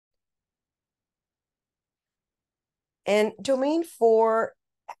And domain 4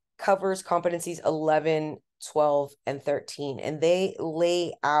 covers competencies 11, 12, and 13. And they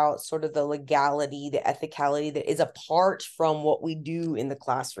lay out sort of the legality, the ethicality that is apart from what we do in the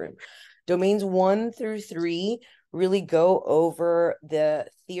classroom. Domains 1 through 3 really go over the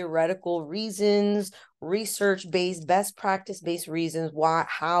theoretical reasons, research-based, best practice-based reasons, why,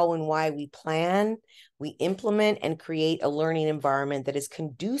 how, and why we plan, we implement, and create a learning environment that is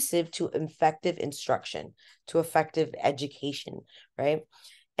conducive to effective instruction, to effective education, right?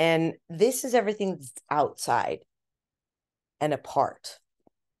 And this is everything that's outside and apart.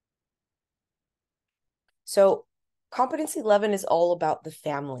 So competency 11 is all about the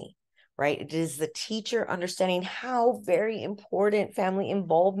family, right? It is the teacher understanding how very important family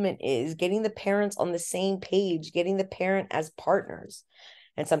involvement is, getting the parents on the same page, getting the parent as partners.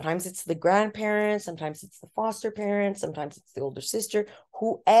 And sometimes it's the grandparents, sometimes it's the foster parents, sometimes it's the older sister,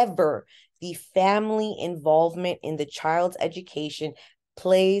 whoever. The family involvement in the child's education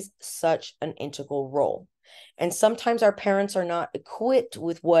plays such an integral role. And sometimes our parents are not equipped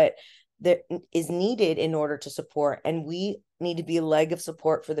with what that is needed in order to support. And we need to be a leg of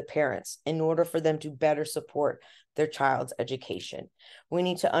support for the parents in order for them to better support their child's education. We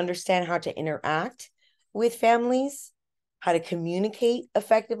need to understand how to interact with families, how to communicate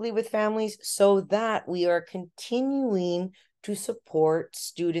effectively with families so that we are continuing to support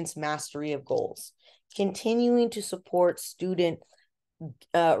students' mastery of goals, continuing to support student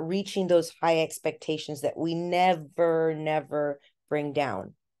reaching those high expectations that we never bring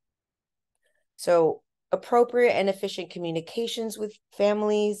down. So appropriate and efficient communications with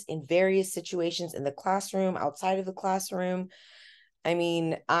families in various situations in the classroom, outside of the classroom. I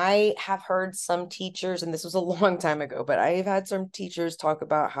mean, I have heard some teachers, and this was a long time ago, but I have had some teachers talk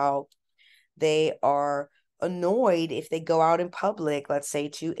about how they are annoyed if they go out in public, let's say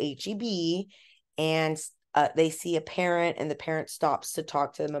to HEB, and they see a parent and the parent stops to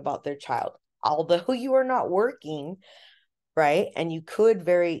talk to them about their child. Although you are not working, right? And you could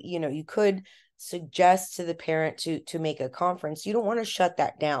you could suggest to the parent to make a conference. You don't want to shut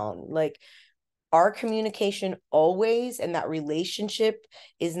that down. Like our communication always and that relationship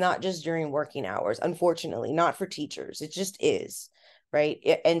is not just during working hours, unfortunately, not for teachers. It just is, right?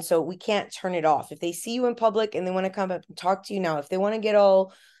 And so we can't turn it off. If they see you in public and they want to come up and talk to you now, if they want to get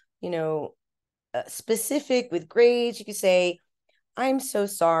all, you know, specific with grades, you could say, I'm so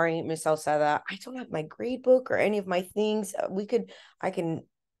sorry, Miss Sauceda. I don't have my grade book or any of my things. I can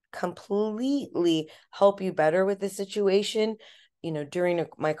completely help you better with the situation, during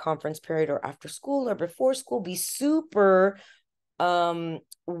my conference period or after school or before school. Be super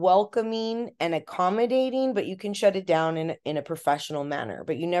welcoming and accommodating, but you can shut it down in a professional manner.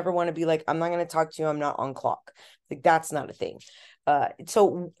 But you never want to be like, I'm not going to talk to you, I'm not on clock. Like that's not a thing.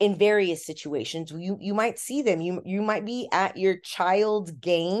 So in various situations, you might see them. You might be at your child's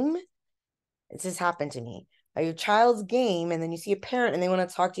game. This has happened to me. At your child's game, and then you see a parent and they want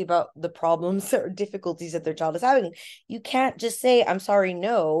to talk to you about the problems or difficulties that their child is having. You can't just say, I'm sorry,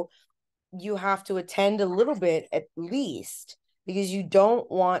 no. You have to attend a little bit at least, because you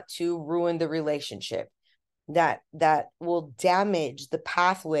don't want to ruin the relationship that will damage the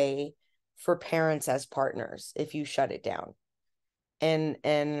pathway for parents as partners if you shut it down.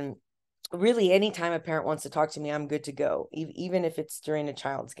 And really, anytime a parent wants to talk to me, I'm good to go, even if it's during a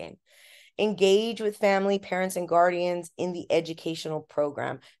child's game. Engage with family, parents, and guardians in the educational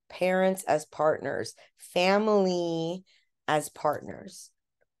program. Parents as partners, family as partners.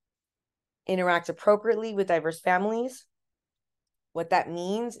 Interact appropriately with diverse families. What that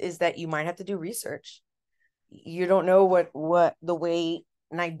means is that you might have to do research. You don't know what the way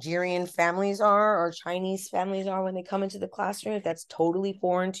Nigerian families are or Chinese families are when they come into the classroom. If that's totally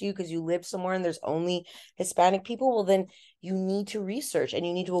foreign to you because you live somewhere and there's only Hispanic people, well, then you need to research and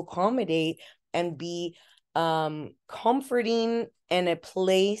you need to accommodate and be comforting and a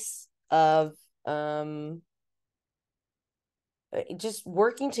place of just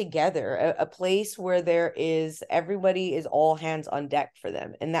working together, a place where everybody is all hands on deck for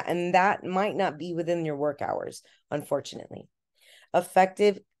them, and that might not be within your work hours, unfortunately.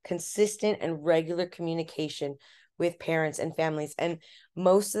 Effective, consistent, and regular communication with parents and families. And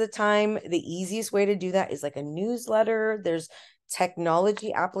most of the time, the easiest way to do that is like a newsletter. There's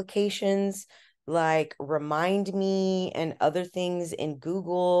technology applications like Remind Me and other things in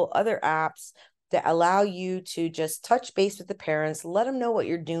Google, other apps that allow you to just touch base with the parents, let them know what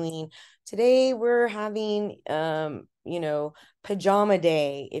you're doing. Today we're having pajama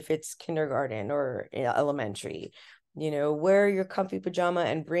day if it's kindergarten or elementary. Wear your comfy pajama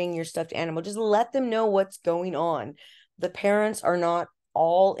and bring your stuffed animal. Just let them know what's going on. The parents are not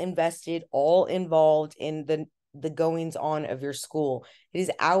all invested, all involved in the goings on of your school. It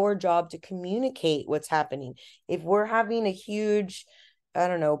is our job to communicate what's happening. If we're having a huge, I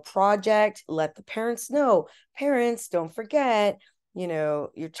don't know, project, let the parents know. Parents, don't forget,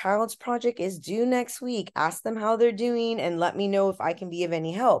 your child's project is due next week. Ask them how they're doing and let me know if I can be of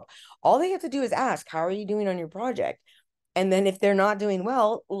any help. All they have to do is ask, how are you doing on your project? And then if they're not doing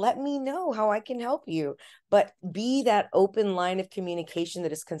well, let me know how I can help you. But be that open line of communication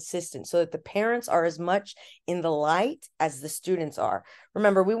that is consistent so that the parents are as much in the light as the students are.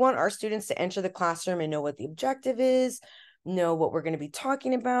 Remember, we want our students to enter the classroom and know what the objective is, know what we're going to be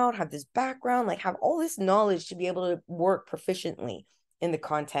talking about, have this background, like have all this knowledge to be able to work proficiently in the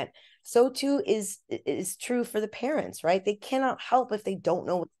content. So too is true for the parents, right? They cannot help if they don't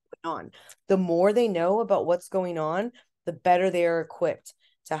know what's going on. The more they know about what's going on, the better they are equipped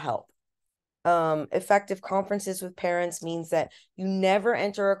to help. Effective conferences with parents means that you never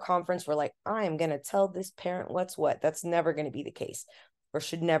enter a conference where like, I am going to tell this parent what's what. That's never going to be the case, or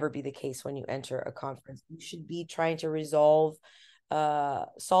should never be the case when you enter a conference. You should be trying to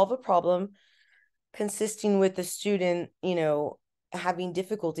solve a problem consisting with the student, having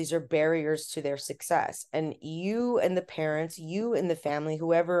difficulties or barriers to their success. And you and the parents, you and the family,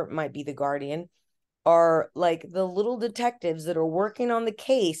 whoever might be the guardian, are like the little detectives that are working on the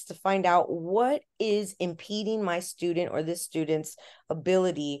case to find out what is impeding my student or this student's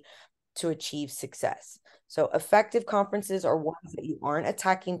ability to achieve success. So effective conferences are ones that you aren't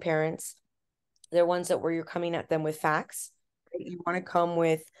attacking parents. They're ones that where you're coming at them with facts. You want to come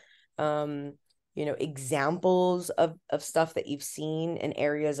with examples of stuff that you've seen in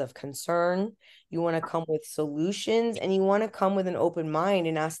areas of concern. You want to come with solutions, and you want to come with an open mind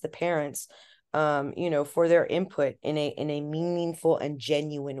and ask the parents for their input in a meaningful and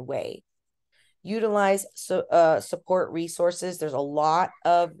genuine way. Utilize support resources. There's a lot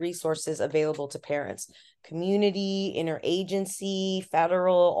of resources available to parents, community, interagency,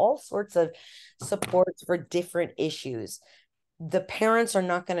 federal, all sorts of supports for different issues. The parents are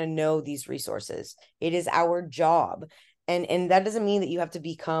not going to know these resources. It is our job. And that doesn't mean that you have to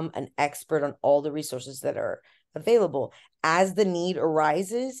become an expert on all the resources that are available. As the need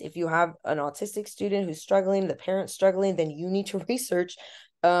arises, if you have an autistic student who's struggling, the parent's struggling, then you need to research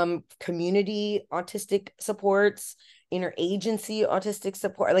community autistic supports, interagency autistic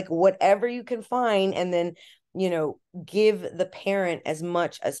support, like whatever you can find, and then give the parent as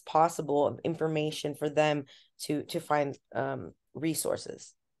much as possible of information for them to find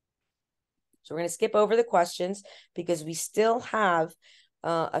resources. So we're going to skip over the questions because we still have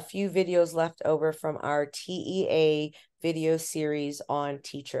a few videos left over from our TEA video series on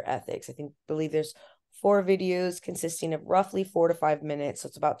teacher ethics. Believe there's 4 videos consisting of roughly 4 to 5 minutes. So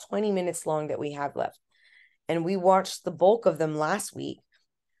it's about 20 minutes long that we have left. And we watched the bulk of them last week,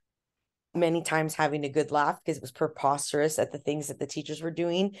 many times having a good laugh because it was preposterous at the things that the teachers were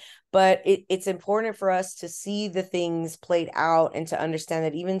doing. But it's important for us to see the things played out and to understand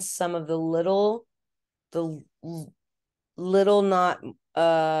that even some of the little not,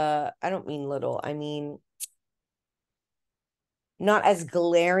 I don't mean little, I mean not as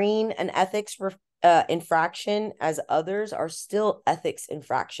glaring an ethics infraction as others are still ethics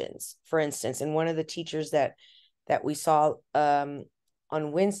infractions. For instance, in one of the teachers that we saw on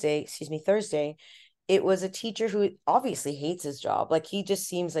Thursday, it was a teacher who obviously hates his job. Like he just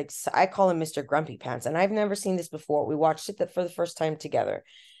seems like, I call him Mr. Grumpy Pants, and I've never seen this before. We watched it for the first time together.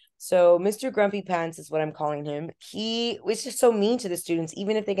 So Mr. Grumpy Pants is what I'm calling him. He was just so mean to the students,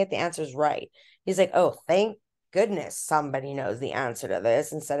 even if they get the answers right. He's like, oh, thank goodness somebody knows the answer to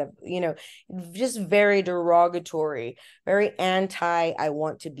this, instead of, just very derogatory, very anti, I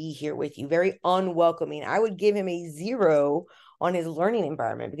want to be here with you, very unwelcoming. I would give him a 0 on his learning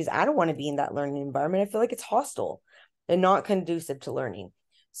environment because I don't want to be in that learning environment. I feel like it's hostile and not conducive to learning.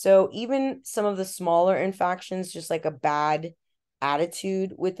 So even some of the smaller infractions, just like a bad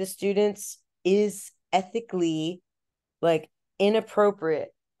attitude with the students, is ethically like inappropriate,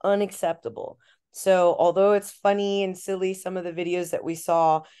 unacceptable. So although it's funny and silly, some of the videos that we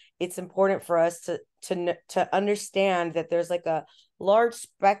saw, it's important for us to understand that there's like a large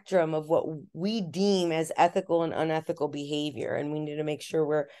spectrum of what we deem as ethical and unethical behavior, and we need to make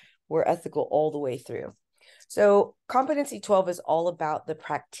sure we're ethical all the way through. So competency 12 is all about the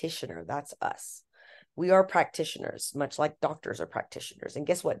practitioner. That's us. We are practitioners, much like doctors are practitioners. And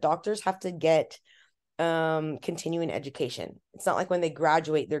guess what? Doctors have to get continuing education. It's not like when they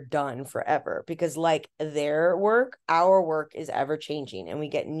graduate, they're done forever, because like their work, our work is ever changing, and we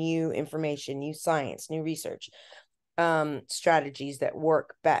get new information, new science, new research. strategies that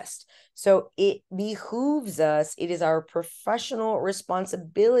work best. So it behooves us, it is our professional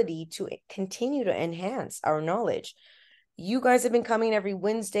responsibility to continue to enhance our knowledge. You guys have been coming every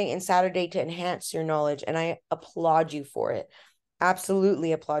Wednesday and Saturday to enhance your knowledge, and I applaud you for it.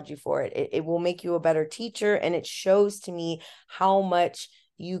 Absolutely applaud you for it. It will make you a better teacher, and it shows to me how much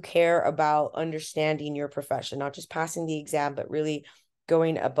you care about understanding your profession, not just passing the exam, but really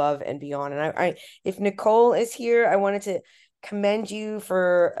going above and beyond. And I if Nicole is here, I wanted to commend you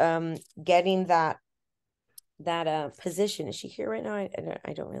for getting that position. Is she here right now?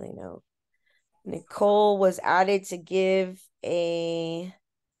 I don't really know. Nicole was added to give we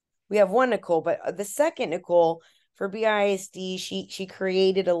have one Nicole, but the second Nicole for BISD, she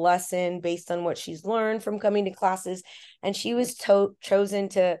created a lesson based on what she's learned from coming to classes, and she was chosen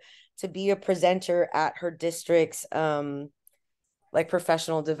to be a presenter at her district's like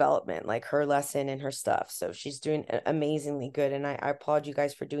professional development, like her lesson and her stuff. So she's doing amazingly good. And I applaud you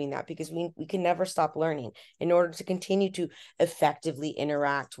guys for doing that, because we can never stop learning. In order to continue to effectively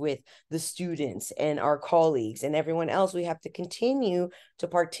interact with the students and our colleagues and everyone else, we have to continue to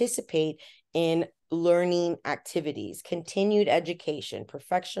participate in learning activities, continued education,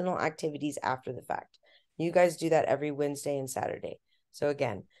 professional activities after the fact. You guys do that every Wednesday and Saturday. So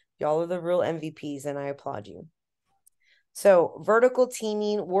again, y'all are the real MVPs, and I applaud you. So vertical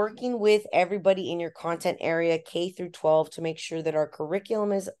teaming, working with everybody in your content area, K through 12, to make sure that our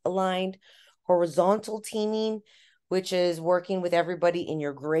curriculum is aligned. Horizontal teaming, which is working with everybody in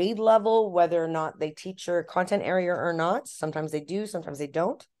your grade level, whether or not they teach your content area or not. Sometimes they do, sometimes they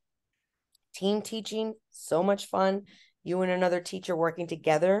don't. Team teaching, so much fun. You and another teacher working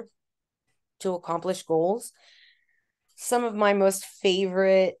together to accomplish goals. Some of my most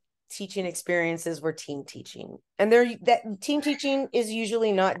favorite teaching experiences were team teaching, and that team teaching is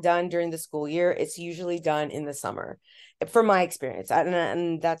usually not done during the school year. It's usually done in the summer, for my experience,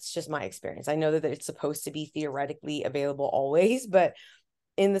 and that's just my experience. I know that it's supposed to be theoretically available always, but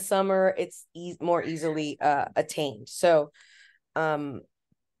in the summer it's more easily attained. So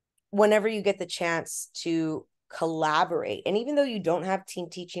whenever you get the chance to collaborate, and even though you don't have team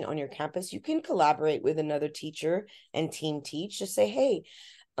teaching on your campus, you can collaborate with another teacher and team teach. Just say, hey,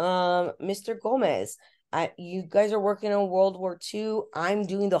 Mr. Gomez, you guys are working on World War II. I'm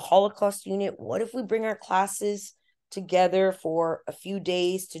doing the Holocaust unit. What if we bring our classes together for a few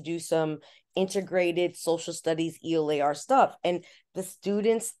days to do some integrated social studies ELAR stuff? And the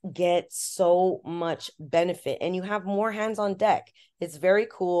students get so much benefit, and you have more hands on deck. It's very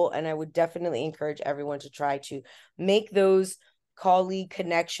cool, and I would definitely encourage everyone to try to make those colleague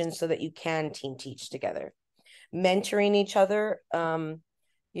connections so that you can team teach together. Mentoring each other.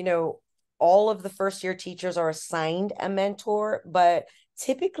 All of the first year teachers are assigned a mentor, but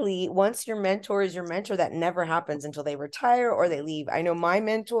typically once your mentor is your mentor, that never happens until they retire or they leave. I know my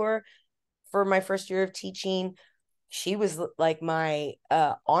mentor for my first year of teaching, she was like my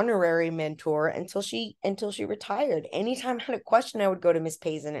honorary mentor until she retired. Anytime I had a question, I would go to Miss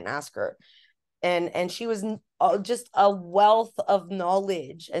Payson and ask her. And she was just a wealth of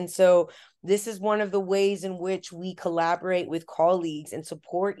knowledge. And so this is one of the ways in which we collaborate with colleagues and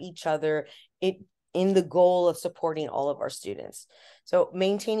support each other in the goal of supporting all of our students. So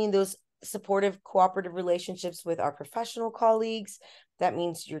maintaining those supportive, cooperative relationships with our professional colleagues, that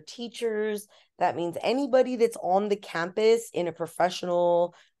means your teachers, that means anybody that's on the campus in a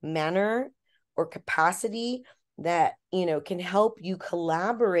professional manner or capacity that, can help you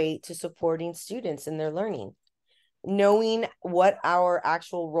collaborate to supporting students in their learning. Knowing what our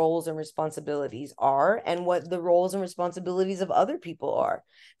actual roles and responsibilities are and what the roles and responsibilities of other people are.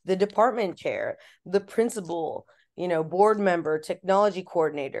 The department chair, the principal, board member, technology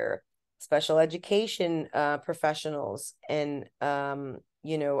coordinator, special education professionals, and,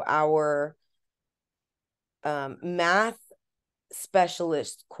 our math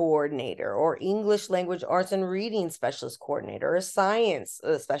specialist coordinator, or English language arts and reading specialist coordinator, or science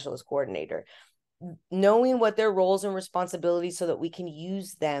specialist coordinator. Knowing what their roles and responsibilities so that we can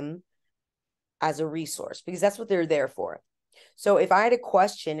use them as a resource, because that's what they're there for. So if I had a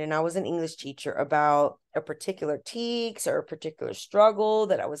question and I was an English teacher about a particular TEKS or a particular struggle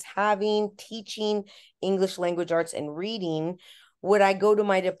that I was having teaching English language arts and reading, would I go to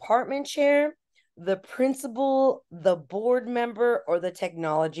my department chair, the principal, the board member, or the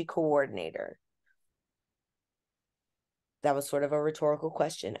technology coordinator? That was sort of a rhetorical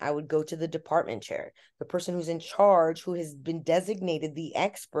question. I would go to the department chair, the person who's in charge, who has been designated the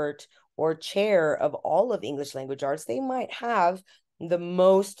expert or chair of all of English language arts. They might have the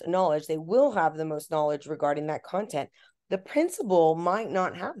most knowledge. They will have the most knowledge regarding that content. The principal might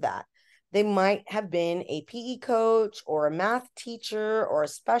not have that. They might have been a PE coach or a math teacher or a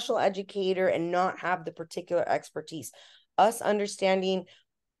special educator and not have the particular expertise. Us understanding,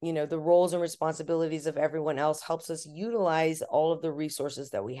 the roles and responsibilities of everyone else helps us utilize all of the resources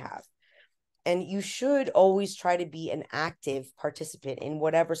that we have. And you should always try to be an active participant in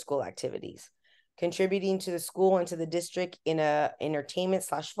whatever school activities, contributing to the school and to the district in a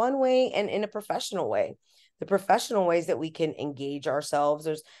entertainment/fun way and in a professional way. The professional ways that we can engage ourselves,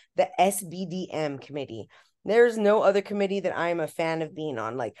 there's the SBDM committee. There's no other committee that I'm a fan of being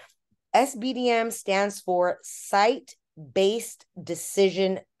on. Like, SBDM stands for site-based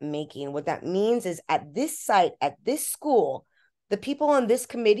decision making. What that means is, at this site, at this school, the people on this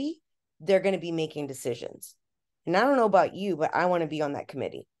committee, they're going to be making decisions. And I don't know about you, but I want to be on that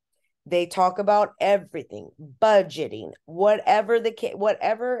committee. They talk about everything, budgeting, whatever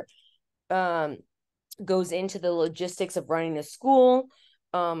goes into the logistics of running a school,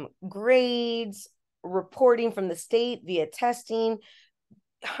 grades, reporting from the state via testing,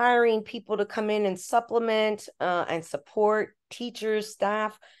 hiring people to come in and supplement and support teachers,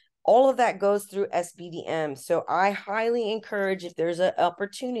 staff. All of that goes through SBDM. So I highly encourage, if there's an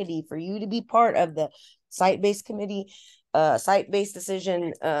opportunity for you to be part of the site-based committee, site-based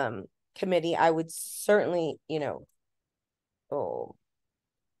decision committee, I would certainly,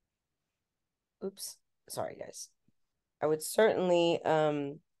 sorry guys. I would certainly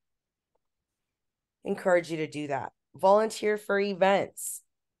encourage you to do that. Volunteer for events.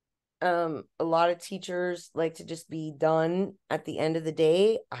 A lot of teachers like to just be done at the end of the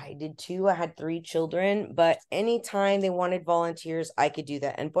day. I did too. I had 3 children, but anytime they wanted volunteers, I could do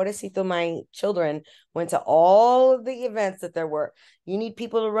that. And pobrecito, my children went to all of the events that there were. You need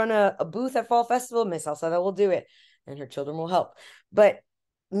people to run a booth at Fall Festival, Miss Sauceda will do it, and her children will help. But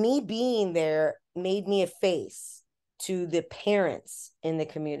me being there made me a face to the parents in the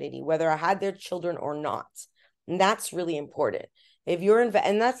community, whether I had their children or not. And that's really important. If you're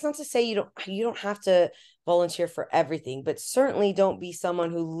and that's not to say you don't have to volunteer for everything, but certainly don't be someone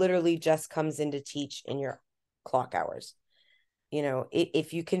who literally just comes in to teach in your clock hours.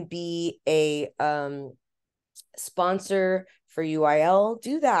 If you can be a sponsor for UIL,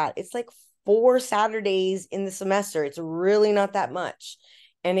 do that. It's like 4 Saturdays in the semester. It's really not that much.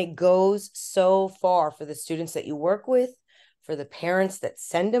 And it goes so far for the students that you work with, for the parents that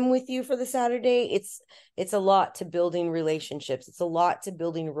send them with you for the Saturday. It's a lot to building relationships. It's a lot to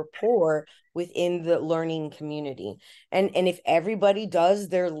building rapport within the learning community. And if everybody does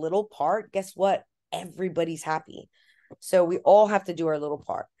their little part, guess what? Everybody's happy. So we all have to do our little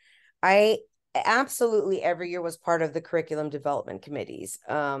part. I absolutely every year was part of the curriculum development committees,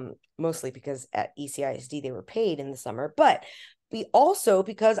 mostly because at ECISD they were paid in the summer, but also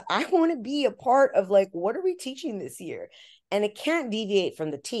because I want to be a part of, like, what are we teaching this year? And it can't deviate from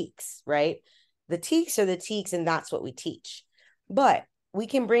the TEXES, right? The TEXES are the TEXES, and that's what we teach. But we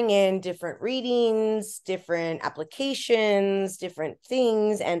can bring in different readings, different applications, different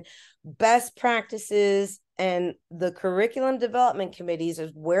things, and best practices. And the curriculum development committees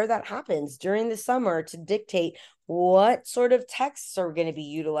is where that happens during the summer to dictate what sort of texts are we going to be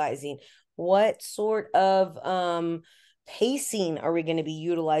utilizing, what sort of pacing are we going to be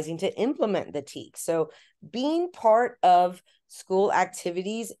utilizing to implement the TEKS. So being part of school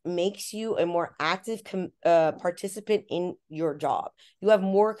activities makes you a more active participant in your job. You have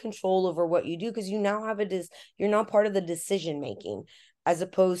more control over what you do because you now have you're not part of the decision making, as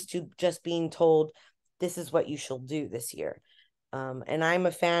opposed to just being told this is what you shall do this year. And I'm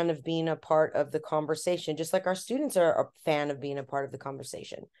a fan of being a part of the conversation, just like our students are a fan of being a part of the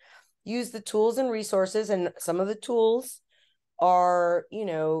conversation. Use the tools and resources, and some of the tools are,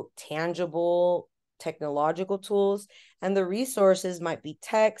 tangible technological tools, and the resources might be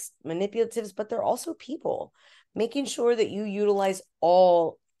text, manipulatives, but they're also people. Making sure that you utilize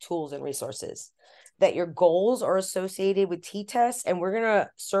all tools and resources, that your goals are associated with T-tests, and we're going to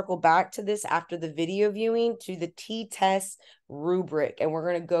circle back to this after the video viewing, to the T-test rubric, and we're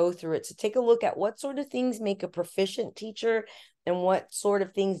going to go through it. So take a look at what sort of things make a proficient teacher and what sort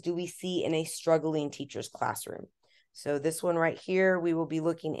of things do we see in a struggling teacher's classroom. So this one right here, we will be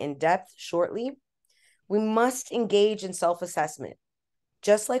looking in depth shortly. We must engage in self-assessment.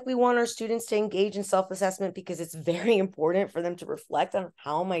 Just like we want our students to engage in self-assessment because it's very important for them to reflect on,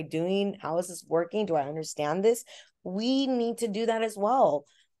 how am I doing? How is this working? Do I understand this? We need to do that as well.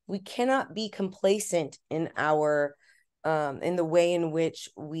 We cannot be complacent in in the way in which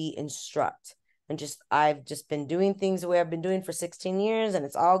we instruct. And I've just been doing things the way I've been doing for 16 years and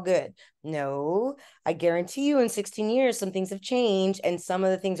it's all good. No, I guarantee you in 16 years, some things have changed and some of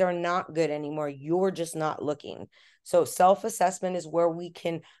the things are not good anymore. You're just not looking. So self-assessment is where we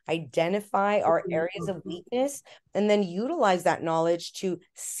can identify our areas of weakness and then utilize that knowledge to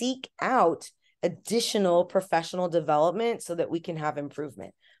seek out additional professional development so that we can have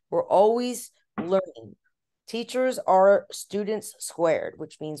improvement. We're always learning. Teachers are students squared,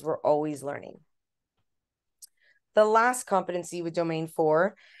 which means we're always learning. The last competency with Domain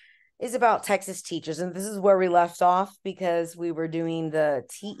 4 is about Texas teachers. And this is where we left off because we were doing the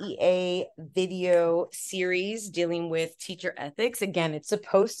TEA video series dealing with teacher ethics. Again, it's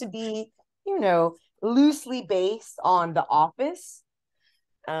supposed to be, loosely based on The Office.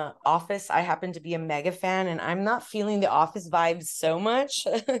 Office, I happen to be a mega fan, and I'm not feeling the Office vibes so much.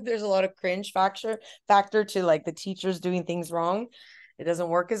 There's a lot of cringe factor to like the teachers doing things wrong. It doesn't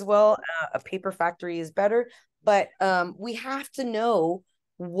work as well. A paper factory is better, but we have to know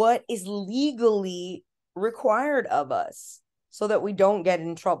what is legally required of us so that we don't get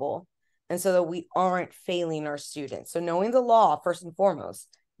in trouble and so that we aren't failing our students. So knowing the law, first and foremost,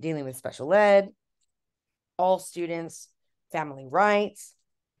 dealing with special ed, all students, family rights,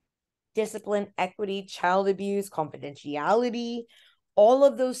 discipline, equity, child abuse, confidentiality, all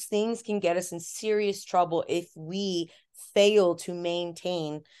of those things can get us in serious trouble if we fail to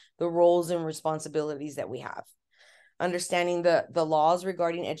maintain the roles and responsibilities that we have. Understanding the laws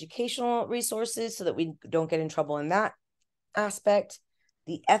regarding educational resources so that we don't get in trouble in that aspect.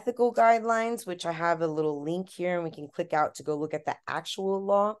 The ethical guidelines, which I have a little link here and we can click out to go look at the actual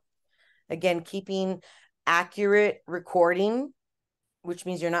law. Again, keeping accurate recording, which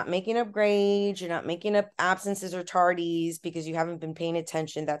means you're not making up grades, you're not making up absences or tardies because you haven't been paying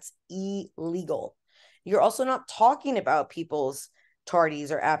attention. That's illegal. You're also not talking about people's tardies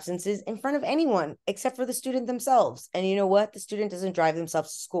or absences in front of anyone except for the student themselves. And you know what? The student doesn't drive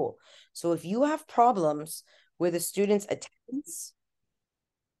themselves to school. So if you have problems with a student's attendance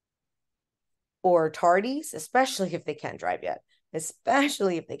or tardies, especially if they can't drive yet,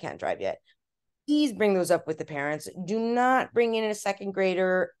 please bring those up with the parents. Do not bring in a second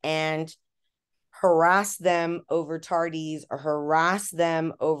grader and harass them over tardies or harass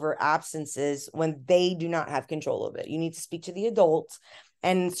them over absences when they do not have control of it. You need to speak to the adults,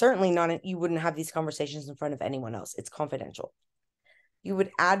 and certainly not, you wouldn't have these conversations in front of anyone else. It's confidential. You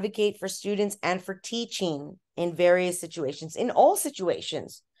would advocate for students and for teaching in various situations, in all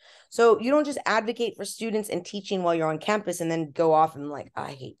situations. So you don't just advocate for students and teaching while you're on campus and then go off and like,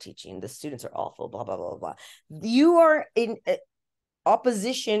 I hate teaching. The students are awful, blah, blah, blah, blah. You are in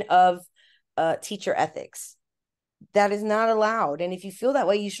opposition of teacher ethics. That is not allowed. And if you feel that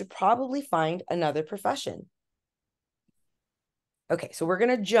way, you should probably find another profession. Okay, so we're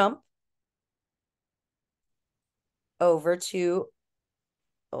going to jump over to,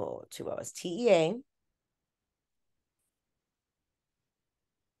 2 hours, TEA.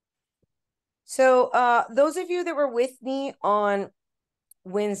 So those of you that were with me on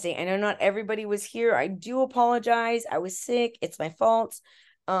Wednesday, I know not everybody was here. I do apologize. I was sick. It's my fault.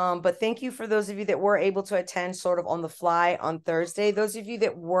 But thank you for those of you that were able to attend sort of on the fly on Thursday. Those of you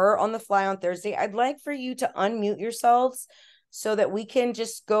that were on the fly on Thursday, I'd like for you to unmute yourselves so that we can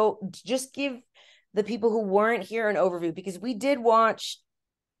just give the people who weren't here an overview, because we did watch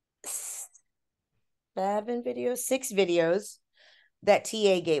 6 videos that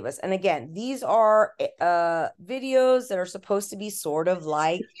TA gave us. And again, these are videos that are supposed to be sort of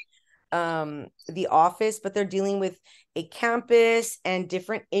like The Office, but they're dealing with a campus and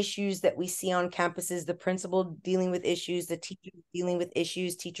different issues that we see on campuses, the principal dealing with issues, the teacher dealing with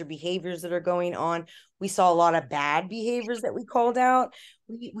issues, teacher behaviors that are going on. We saw a lot of bad behaviors that we called out.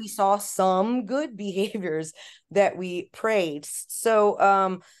 We saw some good behaviors that we praised.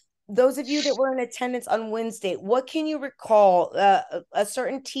 So those of you that were in attendance on Wednesday, what can you recall? A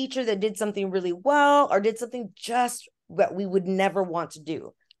certain teacher that did something really well or did something just that we would never want to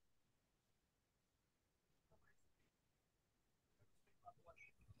do?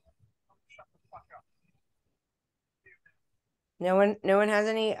 No one has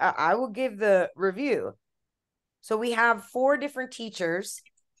any. I will give the review. So we have 4 different teachers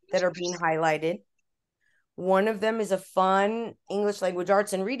that are being highlighted. One of them is a fun English language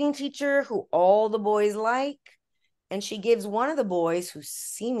arts and reading teacher who all the boys like. And she gives one of the boys, who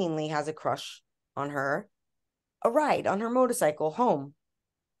seemingly has a crush on her, a ride on her motorcycle home.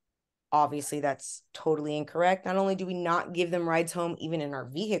 Obviously, that's totally incorrect. Not only do we not give them rides home, even in our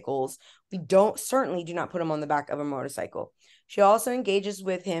vehicles, we certainly do not put them on the back of a motorcycle. She also engages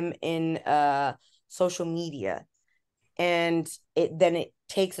with him in social media. And it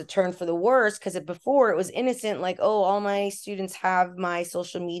takes a turn for the worse, because before it was innocent, like, oh, all my students have my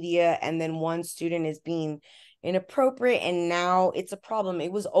social media, and then one student is being inappropriate, and now it's a problem.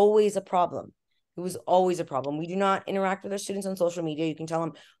 It was always a problem. It was always a problem. We do not interact with our students on social media. You can tell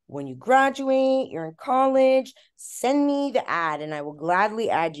them, when you graduate, you're in college, send me the ad and I will gladly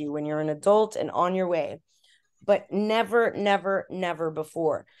add you when you're an adult and on your way. But never, never, never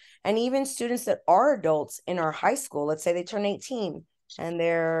before. And even students that are adults in our high school, let's say they turn 18 and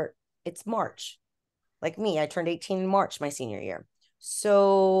it's March. Like me, I turned 18 in March, my senior year.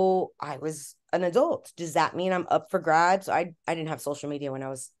 So I was an adult. Does that mean I'm up for grabs? I didn't have social media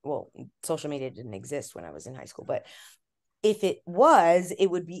when social media didn't exist when I was in high school, but if it was, it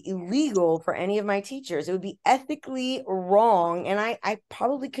would be illegal for any of my teachers. It would be ethically wrong. And I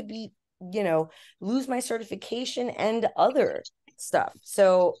probably could be, lose my certification and other stuff.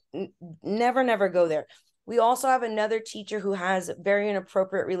 So never, never go there. We also have another teacher who has very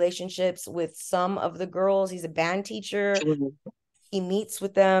inappropriate relationships with some of the girls. He's a band teacher. He meets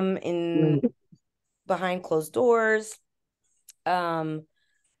with them behind closed doors.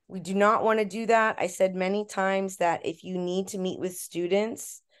 We do not want to do that. I said many times that if you need to meet with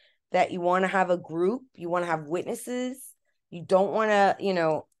students, that you want to have a group, you want to have witnesses. You don't want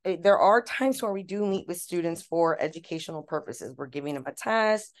to, there are times where we do meet with students for educational purposes. We're giving them a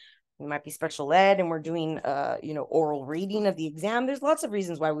test. We might be special ed and we're doing, oral reading of the exam. There's lots of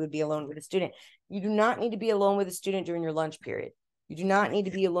reasons why we would be alone with a student. You do not need to be alone with a student during your lunch period. You do not need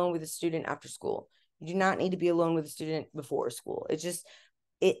to be alone with a student after school. You do not need to be alone with a student before school. It's just,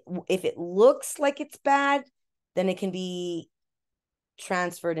 if it looks like it's bad, then it can be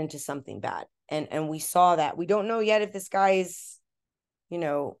transferred into something bad. And we saw that. We don't know yet if this guy is,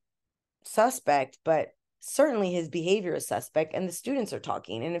 suspect, but certainly his behavior is suspect and the students are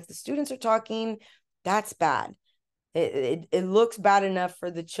talking. And if the students are talking, that's bad. It looks bad enough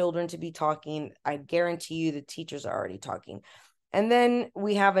for the children to be talking. I guarantee you the teachers are already talking. And then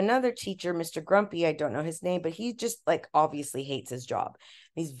we have another teacher, Mr. Grumpy. I don't know his name, but he just obviously hates his job.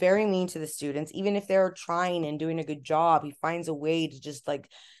 He's very mean to the students. Even if they're trying and doing a good job, he finds a way to just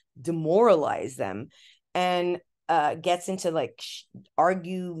demoralize them and gets into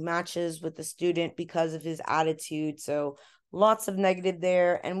argue matches with the student because of his attitude. So lots of negative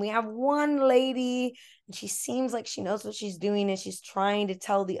there. And we have one lady, and she seems like she knows what she's doing, and she's trying to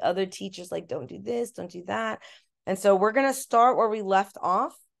tell the other teachers, don't do this, don't do that. And so we're going to start where we left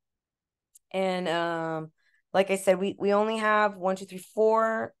off. And like I said, we only have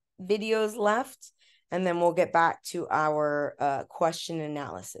 4 videos left, and then we'll get back to our question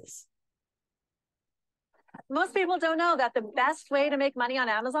analysis. Most people don't know that the best way to make money on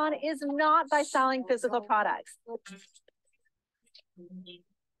Amazon is not by selling physical products.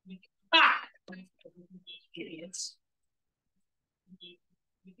 Idiots.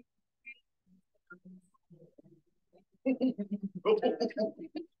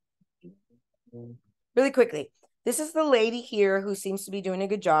 Really quickly, this is the lady here who seems to be doing a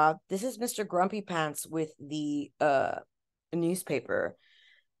good job. This is Mr. Grumpy Pants with the newspaper.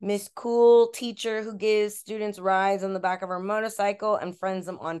 Miss Cool teacher who gives students rides on the back of her motorcycle and friends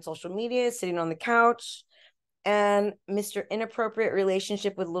them on social media, sitting on the couch. And Mr. Inappropriate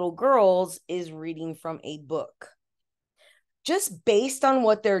Relationship with Little Girls is reading from a book. Just based on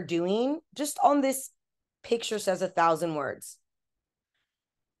what they're doing, just on this picture says 1,000 words.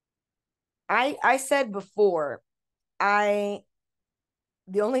 I said before,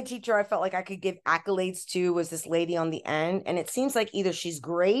 the only teacher I felt like I could give accolades to was this lady on the end. And it seems like either she's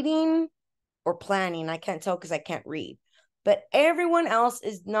grading or planning. I can't tell because I can't read. But everyone else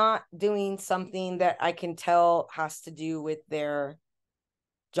is not doing something that I can tell has to do with their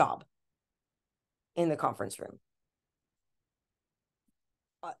job in the conference room.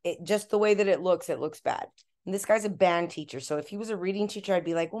 Just the way that it looks bad. And this guy's a band teacher. So if he was a reading teacher, I'd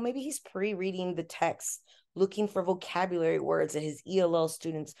be like, well, maybe he's pre-reading the text, looking for vocabulary words that his ELL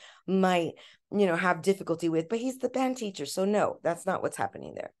students might, have difficulty with. But he's the band teacher. So no, that's not what's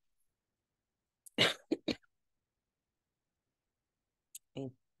happening there.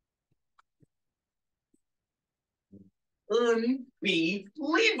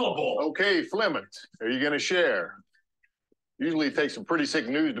 Unbelievable. Okay, Fleming, are you going to share? Usually it takes some pretty sick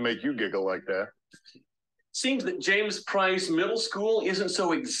news to make you giggle like that. Seems that James Price Middle School isn't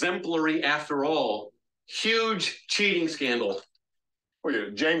so exemplary after all. Huge cheating scandal. Oh, yeah,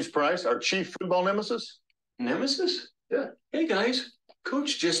 James Price, our chief football nemesis? Nemesis? Yeah. Hey, guys,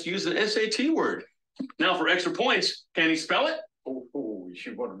 Coach just used an SAT word. Now for extra points, can he spell it? Oh,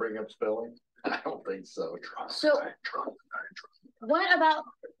 you want to bring up spelling? I don't think so.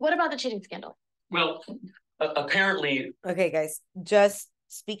 What about the cheating scandal? Well, apparently. Okay, guys, just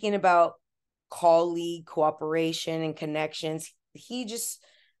speaking about colleague cooperation and connections, he just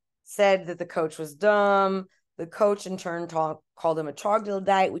said that the coach was dumb. The coach in turn called him a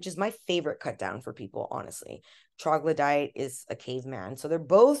troglodyte, which is my favorite cut down for people, honestly. Troglodyte is a caveman. So they're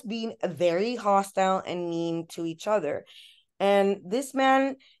both being very hostile and mean to each other. And this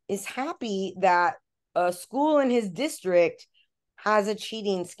man is happy that a school in his district has a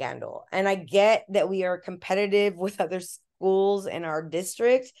cheating scandal. And I get that we are competitive with other schools in our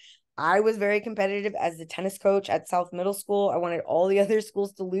district. I was very competitive as the tennis coach at South Middle School. I wanted all the other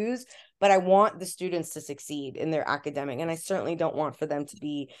schools to lose, but I want the students to succeed in their academic. And I certainly don't want for them to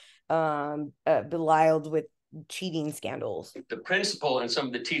be belied with cheating scandals. The principal and some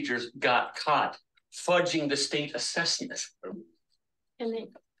of the teachers got caught fudging the state assessment. Can they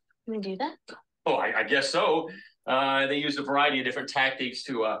do that? Oh, I guess so. They used a variety of different tactics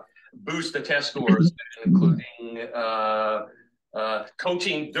to boost the test scores, including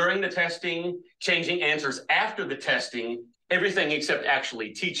coaching during the testing, changing answers after the testing, everything except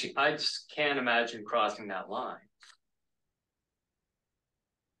actually teaching. I just can't imagine crossing that line.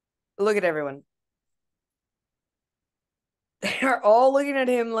 Look at everyone. They're all looking at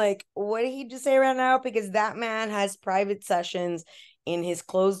him like, what did he just say right now? Because that man has private sessions in his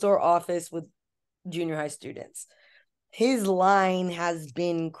closed door office with junior high students. His line has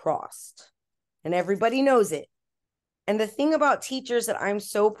been crossed and everybody knows it. And the thing about teachers that I'm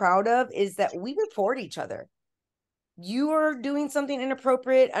so proud of is that we report each other. You are doing something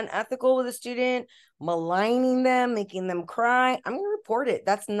inappropriate, unethical with a student, maligning them, making them cry. I'm going to report it.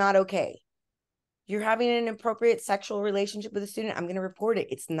 That's not okay. You're having an inappropriate sexual relationship with a student, I'm going to report it.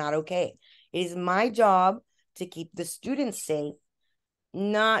 It's not okay. It is my job to keep the students safe,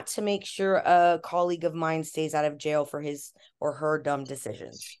 not to make sure a colleague of mine stays out of jail for his or her dumb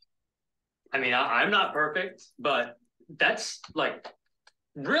decisions. I mean, I'm not perfect, but that's like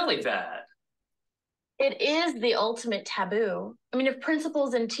really bad. It is the ultimate taboo. I mean, if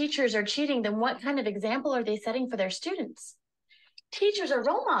principals and teachers are cheating, then what kind of example are they setting for their students? Teachers are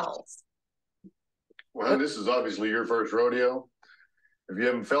role models. Well, this is obviously your first rodeo. If you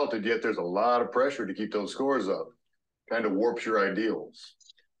haven't felt it yet, there's a lot of pressure to keep those scores up. Kind of warps your ideals.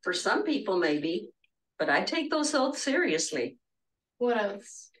 For some people, maybe, but I take those oaths seriously. What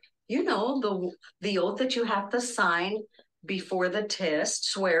else? You know, the oath that you have to sign before the test,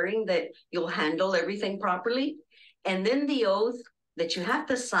 swearing that you'll handle everything properly. And then the oath that you have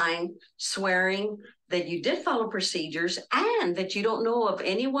to sign, swearing that you did follow procedures and that you don't know of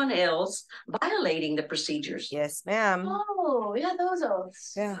anyone else violating the procedures. Yes, ma'am. Oh, yeah, those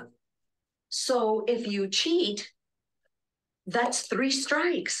oaths. Yeah. So if you cheat, that's 3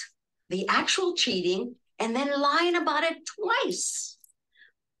 strikes. The actual cheating and then lying about it twice.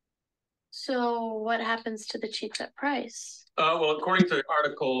 So what happens to the cheats at Price? Well, according to the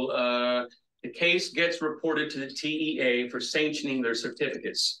article, the case gets reported to the TEA for sanctioning their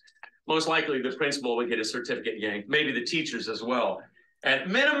certificates. Most likely the principal would get a certificate yanked, maybe the teachers as well. At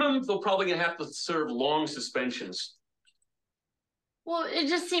minimum, they'll probably gonna have to serve long suspensions. Well, it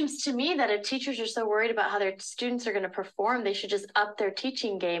just seems to me that if teachers are so worried about how their students are going to perform, they should just up their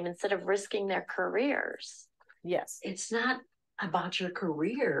teaching game instead of risking their careers. Yes. It's not about your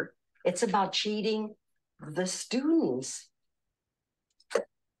career. It's about cheating the students.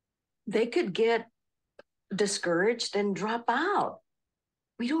 They could get discouraged and drop out.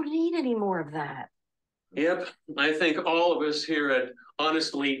 We don't need any more of that. Yep, I think all of us here at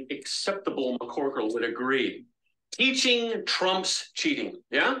Honestly Acceptable McCorkle would agree. Teaching trumps cheating,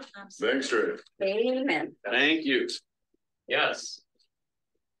 yeah? Thanks, Trey. Amen. Thank you. Yes.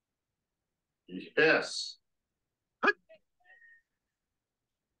 Yes.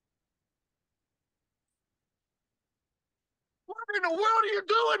 What in the world are you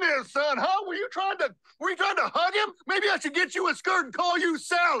doing there, son? Huh? Were you trying to hug him? Maybe I should get you a skirt and call you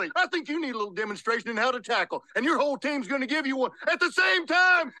Sally. I think you need a little demonstration in how to tackle, and your whole team's going to give you one at the same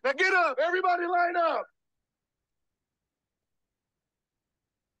time. Now get up, everybody, line up.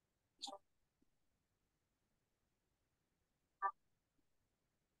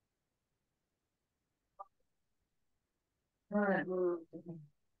 All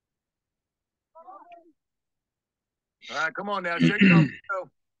right, come on now, shake it off.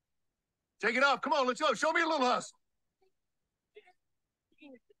 Take it off. Come on, let's go. Show me a little hustle.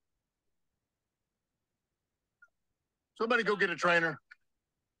 Somebody go get a trainer.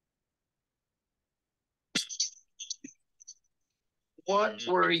 What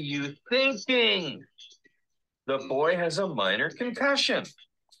were you thinking? The boy has a minor concussion.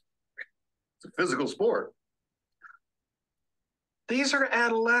 It's a physical sport. These are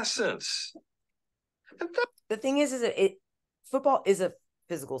adolescents. The thing is football is a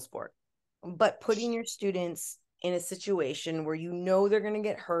physical sport, but putting your students in a situation where you know they're going to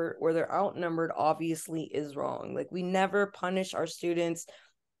get hurt, where they're outnumbered, obviously is wrong. Like, we never punish our students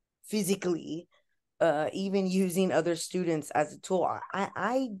physically, even using other students as a tool.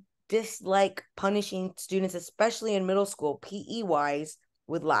 I dislike punishing students, especially in middle school, PE wise,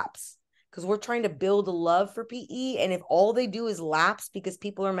 with laps, because we're trying to build a love for PE. And if all they do is laps because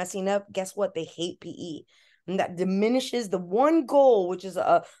people are messing up, guess what? They hate PE. And that diminishes the one goal, which is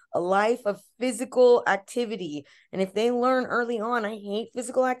a life of physical activity. And if they learn early on, I hate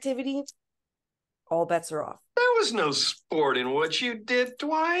physical activity, all bets are off. There was no sport in what you did,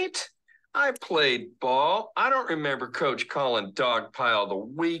 Dwight. I played ball. I don't remember Coach calling Dogpile the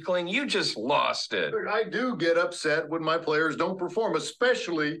weakling. You just lost it. I do get upset when my players don't perform,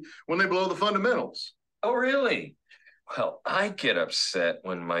 especially when they blow the fundamentals. Oh, really? Well, I get upset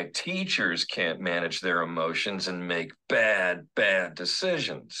when my teachers can't manage their emotions and make bad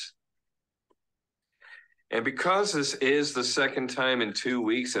decisions. And because this is the second time in 2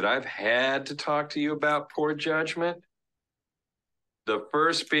 weeks that I've had to talk to you about poor judgment, the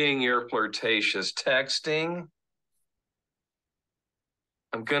first being your flirtatious texting,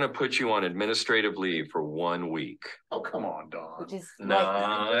 I'm going to put you on administrative leave for 1 week. Oh, come on, Don.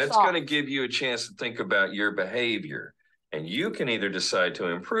 No, it's going to give you a chance to think about your behavior. And you can either decide to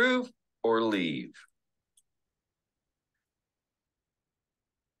improve or leave.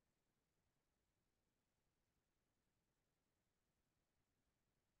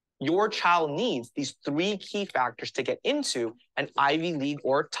 Your child needs these 3 key factors to get into an Ivy League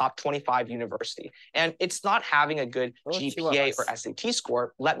or top 25 university. And it's not having a good GPA or SAT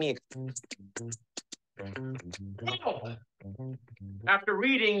score. Let me. After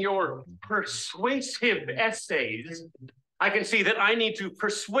reading your persuasive essays, I can see that I need to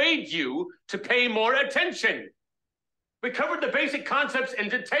persuade you to pay more attention. We covered the basic concepts in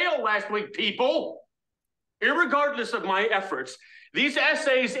detail last week, people. Irregardless of my efforts, these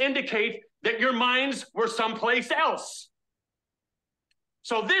essays indicate that your minds were someplace else.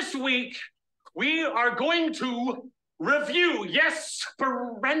 So this week, we are going to review. Yes,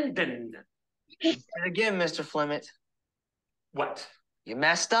 Brendan. And again, Mr. Fleming. What? You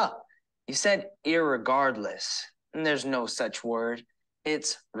messed up. You said irregardless, and there's no such word.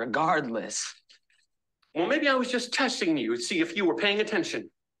 It's regardless. Well, maybe I was just testing you to see if you were paying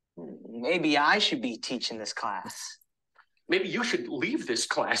attention. Maybe I should be teaching this class. Maybe you should leave this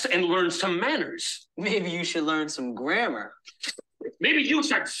class and learn some manners. Maybe you should learn some grammar. Maybe you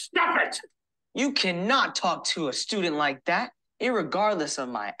should stop it. You cannot talk to a student like that, irregardless of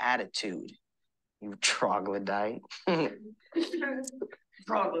my attitude. You troglodyte.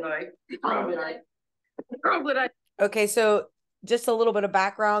 Troglodyte. Okay, so just a little bit of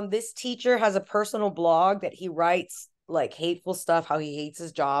background. This teacher has a personal blog that he writes like hateful stuff, how he hates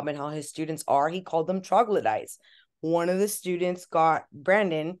his job and how his students are. He called them troglodytes. One of the students got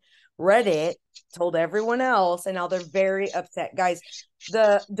Brandon, read it, told everyone else, and now they're very upset. Guys,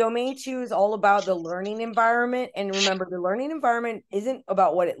 the domain 2 is all about the learning environment. And remember, the learning environment isn't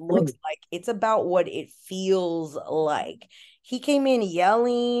about what it looks like. It's about what it feels like. He came in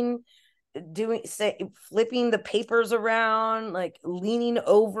yelling, flipping the papers around, like leaning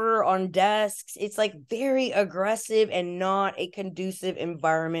over on desks. It's like very aggressive and not a conducive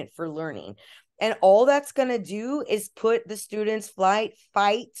environment for learning. And all that's going to do is put the students' fight,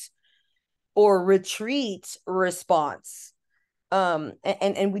 or retreat response.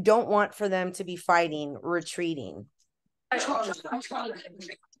 And we don't want for them to be fighting, retreating. Yeah.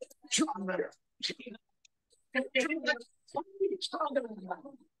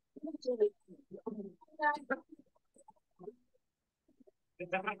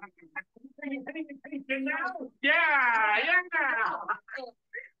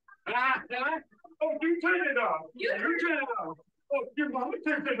 Oh, you turn it off. You turn it off. Oh, your mama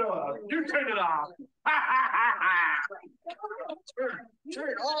turned it off. You turn it off. Turn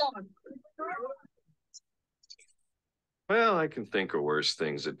it on. Well, I can think of worse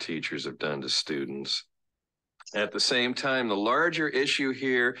things that teachers have done to students. At the same time, the larger issue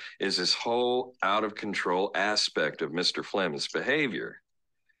here is this whole out of control aspect of Mr. Fleming's behavior.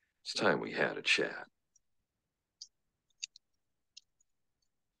 It's time we had a chat.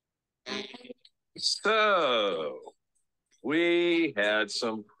 So, we had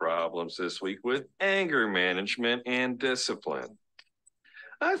some problems this week with anger management and discipline.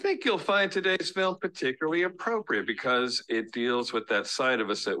 I think you'll find today's film particularly appropriate because it deals with that side of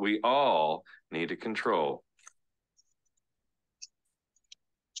us that we all need to control.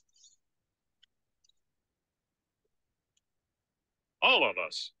 All of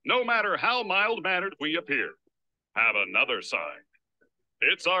us, no matter how mild-mannered we appear, have another side.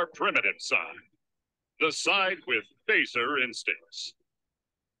 It's our primitive side. the side with baser instincts.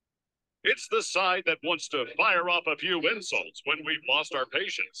 It's the side that wants to fire off a few insults when we've lost our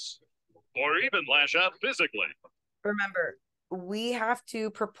patience, or even lash out physically. Remember, we have to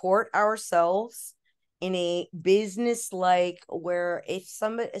purport ourselves in a business-like, where if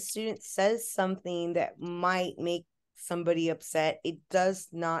a student says something that might make somebody upset, it does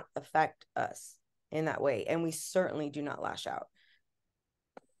not affect us in that way, and we certainly do not lash out.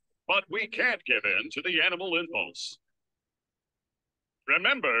 But we can't give in to the animal impulse.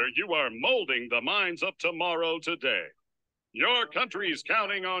 Remember, you are molding the minds of tomorrow today. Your country's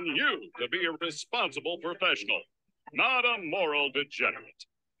counting on you to be a responsible professional, not a moral degenerate.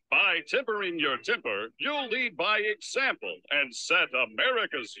 By tempering your temper, you'll lead by example and set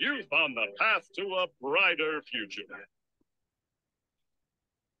America's youth on the path to a brighter future.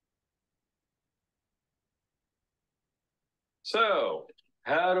 So,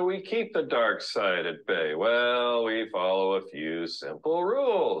 how do we keep the dark side at bay? Well, we follow a few simple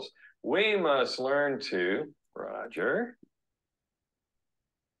rules. We must learn to, Roger,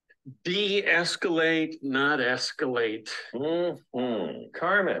 de-escalate, not escalate.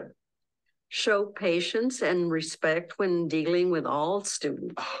 Carmen. Show patience and respect when dealing with all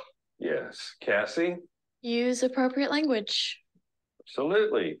students. Yes. Cassie? Use appropriate language.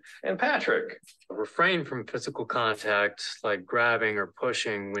 Absolutely. And Patrick? Refrain from physical contact, like grabbing or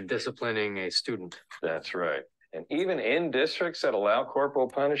pushing when disciplining a student. That's right. And even in districts that allow corporal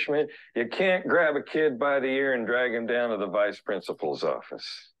punishment, you can't grab a kid by the ear and drag him down to the vice principal's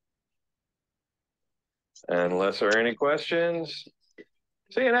office. Unless there are any questions,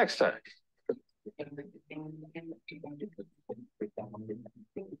 see you next time.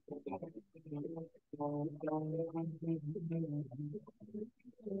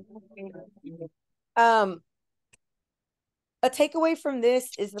 A takeaway from this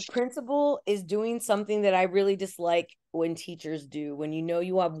is the principal is doing something that I really dislike when teachers do. When you know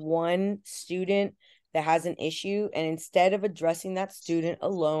you have one student that has an issue, and instead of addressing that student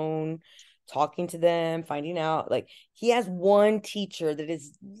alone, talking to them, finding out, like, he has one teacher that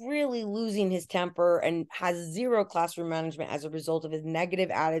is really losing his temper and has zero classroom management as a result of his negative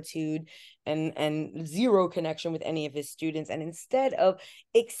attitude and zero connection with any of his students. And instead of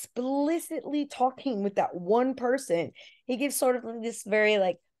explicitly talking with that one person, he gives sort of this very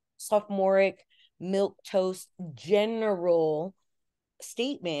like sophomoric milquetoast general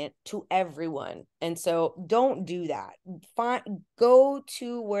statement to everyone. And so don't do that. Go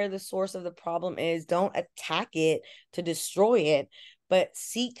to where the source of the problem is. Don't attack it to destroy it, but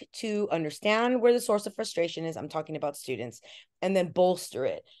seek to understand where the source of frustration is. I'm talking about students, and then bolster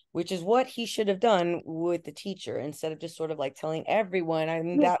it, which is what he should have done with the teacher, instead of just sort of like telling everyone. I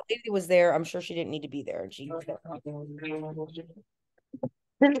mean, that lady was there. I'm sure she didn't need to be there. And she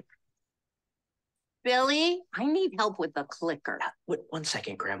Billy, I need help with the clicker. Wait, 1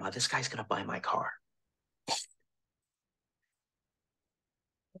 second, Grandma. This guy's gonna buy my car.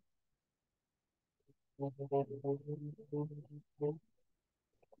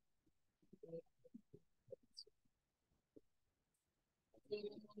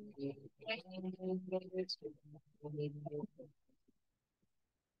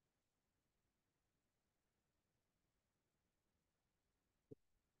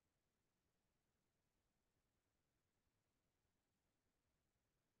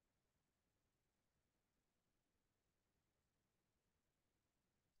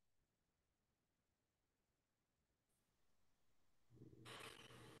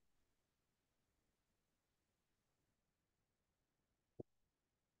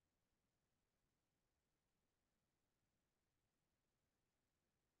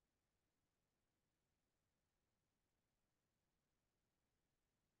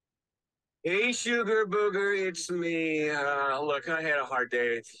 Hey, Sugar Booger, it's me. Look, I had a hard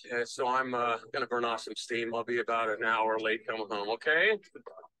day, so I'm gonna burn off some steam. I'll be about an hour late coming home, okay?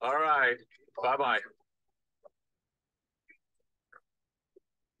 All right, bye-bye.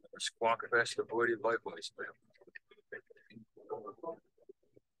 Squawk fest avoided by voicemail.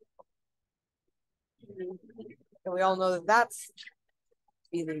 And we all know that that's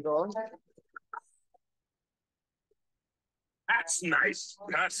illegal. That's nice.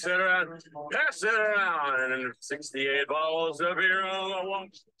 Pass it around. Pass it around. And 68 bottles of beer on the wall.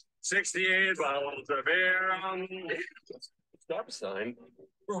 68 bottles of beer on the stop sign.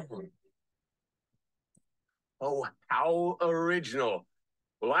 Oh, how original.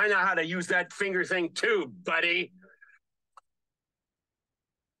 Well, I know how to use that finger thing too, buddy.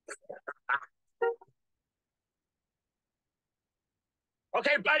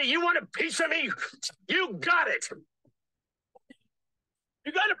 Okay, buddy, you want a piece of me? You got it.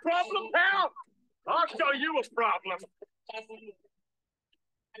 You got a problem, pal? I'll show you a problem.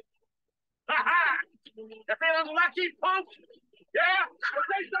 Ha ha! You feeling lucky, punk? Yeah? Well,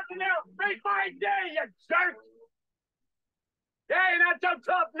 say something else. Make my day, you jerk! Hey, not so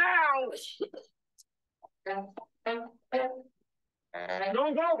tough now!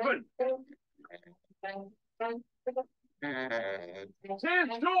 Don't open!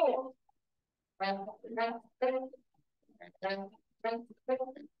 Stand still!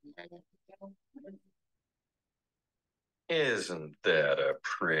 Isn't that a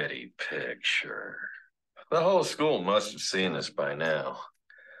pretty picture? The whole school must have seen this by now.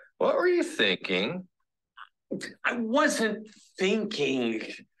 What were you thinking? I wasn't thinking.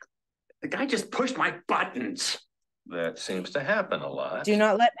 The guy just pushed my buttons. That seems to happen a lot. Do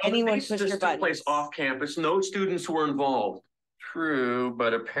not let Well, anyone this push took your buttons. place off campus. No students were involved. True,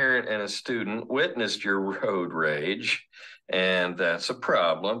 but a parent and a student witnessed your road rage, and that's a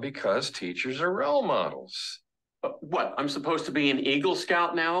problem because teachers are role models. What? I'm supposed to be an Eagle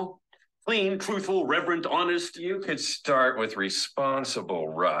Scout now? Clean, truthful, reverent, honest. You could start with responsible,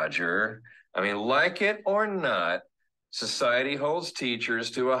 Roger. I mean, like it or not, society holds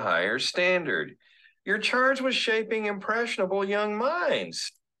teachers to a higher standard. You're charged with shaping impressionable young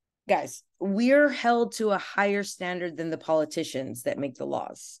minds. Guys, we're held to a higher standard than the politicians that make the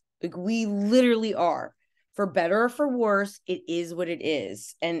laws. Like, we literally are. For better or for worse, it is what it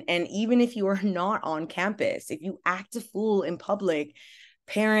is. And even if you are not on campus, if you act a fool in public,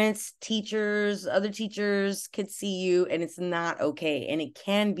 parents, teachers, other teachers could see you, and it's not okay. And it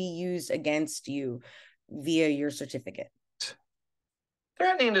can be used against you via your certificate.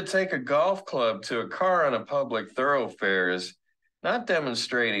 Threatening to take a golf club to a car on a public thoroughfare is not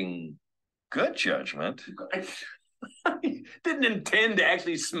demonstrating good judgment. I didn't intend to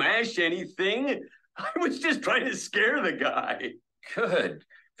actually smash anything. I was just trying to scare the guy. Good,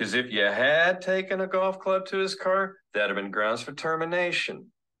 because if you had taken a golf club to his car, that'd have been grounds for termination.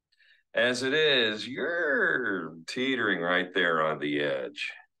 As it is, you're teetering right there on the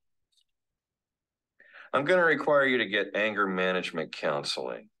edge. I'm going to require you to get anger management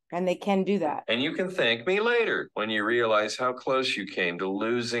counseling. And they can do that. And you can thank me later when you realize how close you came to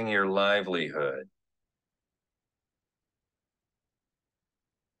losing your livelihood.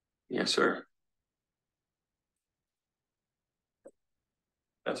 Yes, sir.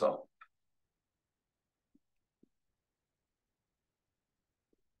 That's all.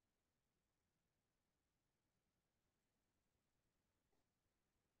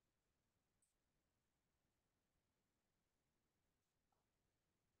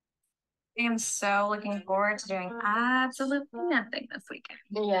 I am so looking forward to doing absolutely nothing this weekend.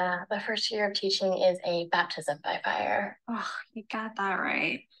 Yeah, the first year of teaching is a baptism by fire. Oh, you got that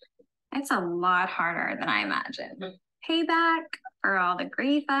right. It's a lot harder than I imagined. Payback for all the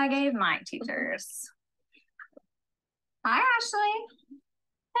grief I gave my teachers. Hi, Ashley.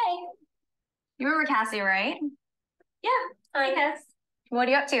 Hey. You remember Cassie, right? Yeah, I guess. What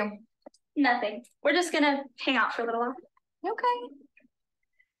are you up to? Nothing. We're just gonna hang out for a little while. Okay.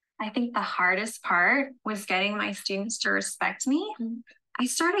 I think the hardest part was getting my students to respect me. I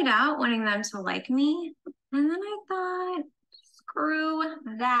started out wanting them to like me, and then I thought, screw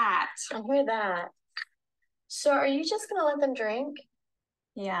that. I hear that. So are you just gonna let them drink?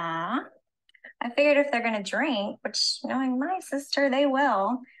 Yeah. I figured if they're gonna drink, which knowing my sister, they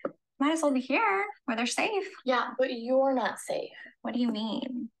will, might as well be here where they're safe. Yeah, but you're not safe. What do you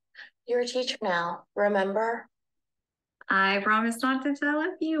mean? You're a teacher now, remember? I promise not to tell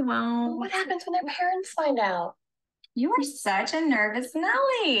if you won't. What happens when their parents find out? You are such a nervous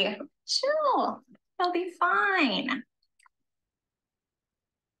Nelly. Chill. They'll be fine.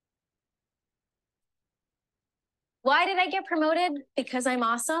 Why did I get promoted? Because I'm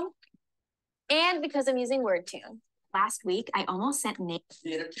awesome and because I'm using WordTune. Last week, I almost sent Nate.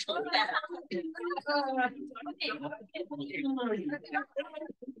 You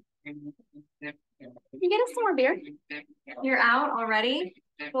get us some more beer? You're out already?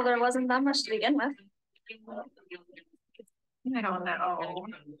 Well, there wasn't that much to begin with. I don't know.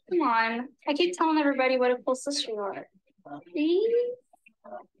 Come on. I keep telling everybody what a cool sister you are. Please?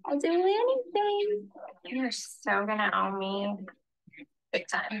 I'll do anything. You're so gonna owe me big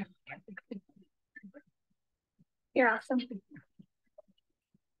time. You're awesome.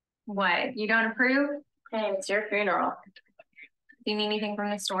 What? You don't approve? Hey, it's your funeral. Do you need anything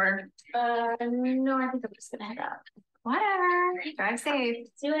from the store? No, I think I'm just gonna head out. Whatever. Drive safe.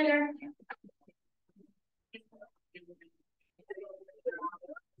 See you later.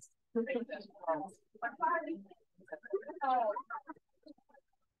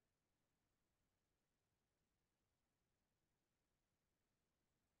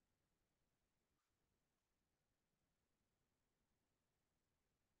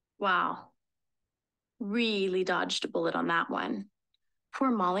 Wow. Really dodged a bullet on that one. Poor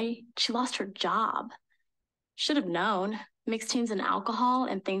Molly, she lost her job. Should have known. Mixed teens and alcohol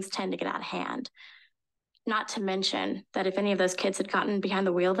and things tend to get out of hand. Not to mention that if any of those kids had gotten behind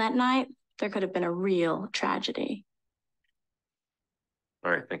the wheel that night, there could have been a real tragedy.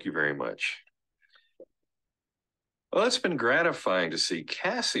 All right, thank you very much. Well, it's been gratifying to see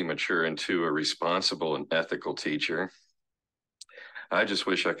Cassie mature into a responsible and ethical teacher. I just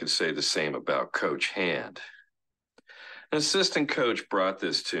wish I could say the same about Coach Hand. An assistant coach brought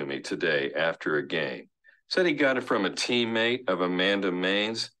this to me today after a game. Said he got it from a teammate of Amanda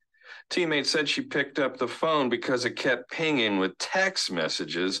Main's. Teammate said she picked up the phone because it kept pinging with text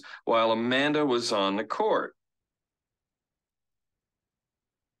messages while Amanda was on the court.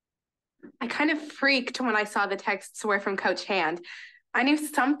 I kind of freaked when I saw the texts were from Coach Hand. I knew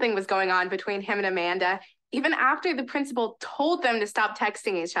something was going on between him and Amanda, even after the principal told them to stop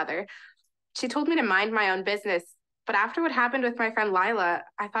texting each other. She told me to mind my own business, but after what happened with my friend Lila,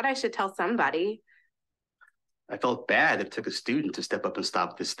 I thought I should tell somebody. I felt bad it took a student to step up and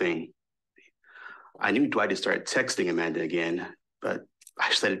stop this thing. I knew Dwight had started texting Amanda again, but I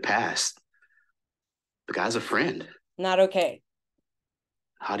just let it pass. The guy's a friend. Not okay.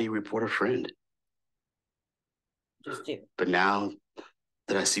 How do you report a friend? Just do. But now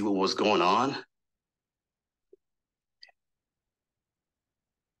that I see what was going on,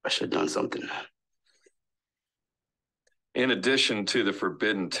 I should have done something. In addition to the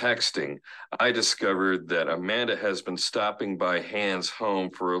forbidden texting, I discovered that Amanda has been stopping by Hand's home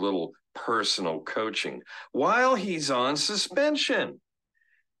for a little personal coaching while he's on suspension.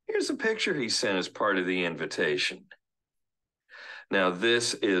 Here's a picture he sent as part of the invitation. Now,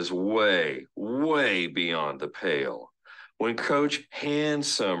 this is way, way beyond the pale. When Coach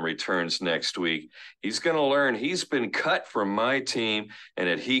Handsome returns next week, he's going to learn he's been cut from my team and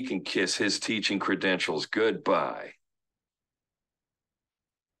that he can kiss his teaching credentials goodbye.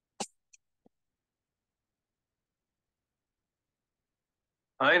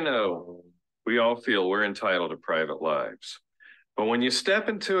 I know we all feel we're entitled to private lives, but when you step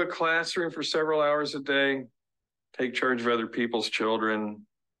into a classroom for several hours a day, take charge of other people's children,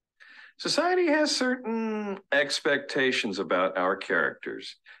 society has certain expectations about our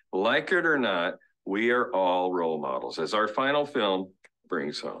characters. Like it or not, we are all role models, as our final film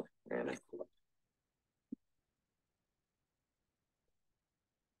brings home. Anna.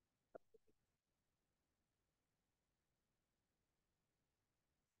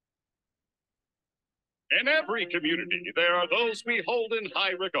 In every community, there are those we hold in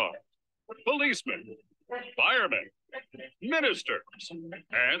high regard. Policemen, firemen, ministers,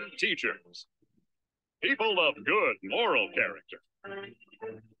 and teachers. People of good moral character.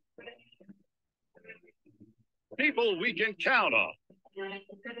 People we can count on.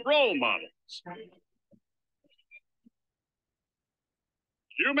 Role models.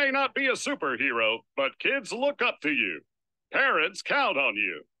 You may not be a superhero, but kids look up to you. Parents count on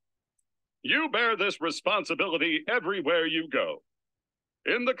you. You bear this responsibility everywhere you go.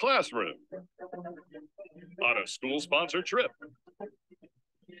 In the classroom, on a school-sponsored trip,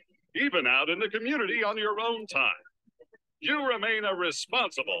 even out in the community on your own time. You remain a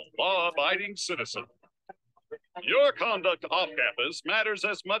responsible, law-abiding citizen. Your conduct off campus matters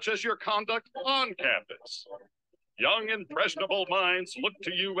as much as your conduct on campus. Young, impressionable minds look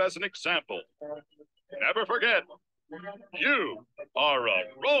to you as an example. Never forget, you are a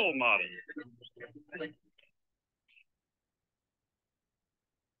role model.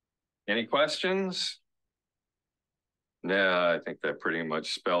 Any questions? No, I think that pretty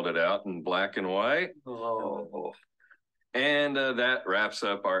much spelled it out in black and white. Oh. And that wraps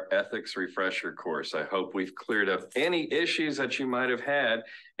up our ethics refresher course. I hope we've cleared up any issues that you might have had.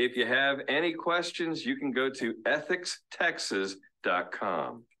 If you have any questions, you can go to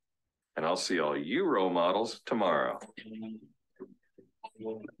ethicstexas.com. And I'll see all you role models tomorrow.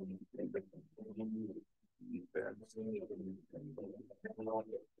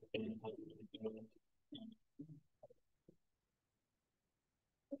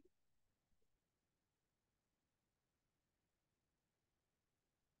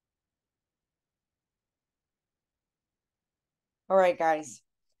 All right, guys.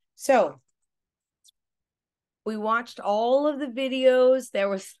 So we watched all of the videos.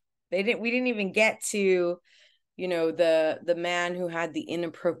 We didn't even get to, you know, the man who had the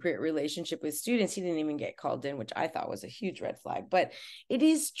inappropriate relationship with students. He didn't even get called in, which I thought was a huge red flag. But it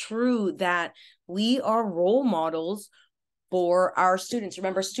is true that we are role models for our students.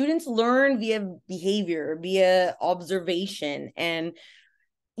 Remember, students learn via behavior, via observation, and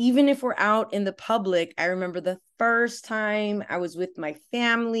even if we're out in the public, I remember the first time I was with my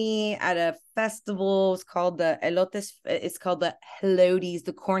family at a festival. It's called the Elotes. It's called the Helotes,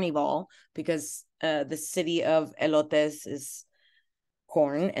 the Cornival, because the city of Elotes is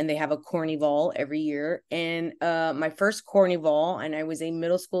corn, and they have a Cornival every year. And my first Cornival, and I was a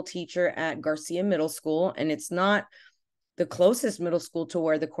middle school teacher at Garcia Middle School, and it's not the closest middle school to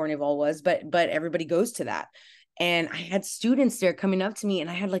where the Cornival was, but everybody goes to that. And I had students there coming up to me, and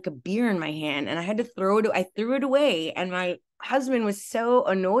I had like a beer in my hand, and I had to throw it. I threw it away, and my husband was so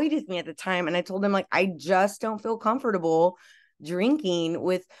annoyed with me at the time. And I told him, like, I just don't feel comfortable drinking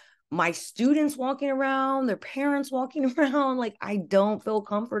with my students walking around, their parents walking around. Like, I don't feel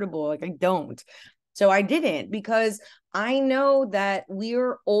comfortable. Like, I don't. So I didn't, because I know that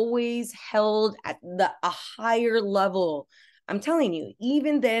we're always held at a higher level. I'm telling you,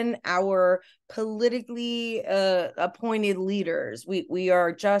 even then, our politically appointed leaders, we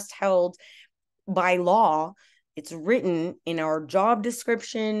are just held by law. It's written in our job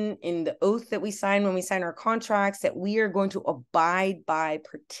description, in the oath that we sign when we sign our contracts, that we are going to abide by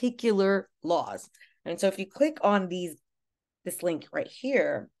particular laws. And so if you click on this link right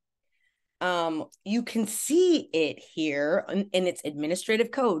here, you can see it here in its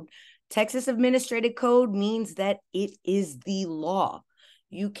administrative code. Texas Administrative Code means that it is the law.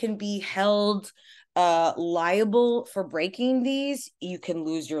 You can be held liable for breaking these. You can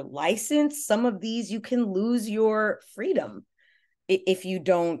lose your license. Some of these, you can lose your freedom if you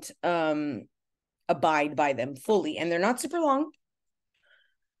don't abide by them fully. And they're not super long,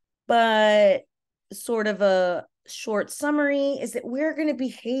 but sort of a short summary is that we're going to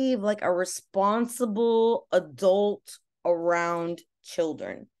behave like a responsible adult around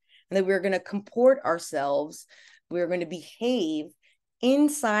children, and that we're going to comport ourselves. We're going to behave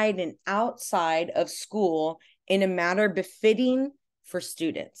inside and outside of school in a manner befitting for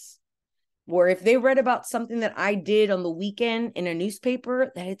students, where if they read about something that I did on the weekend in a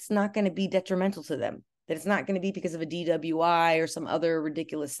newspaper, that it's not going to be detrimental to them, that it's not going to be because of a DWI or some other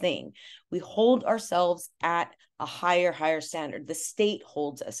ridiculous thing. We hold ourselves at a higher standard. The state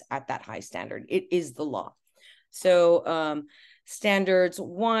holds us at that high standard. It is the law. So standards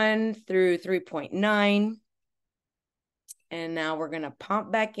 1 through 3.9. And now we're going to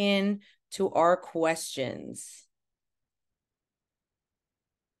pump back in to our questions.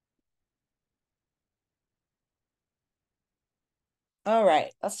 All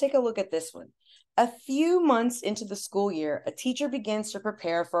right, let's take a look at this one. A few months into the school year, a teacher begins to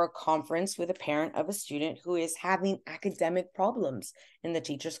prepare for a conference with a parent of a student who is having academic problems in the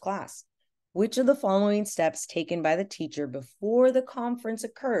teacher's class. Which of the following steps taken by the teacher before the conference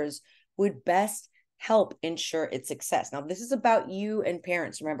occurs would best help ensure its success? Now, this is about you and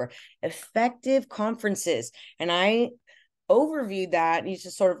parents. Remember, effective conferences. And I overviewed that, and you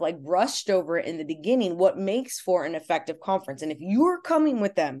just sort of like brushed over it in the beginning, what makes for an effective conference. And if you're coming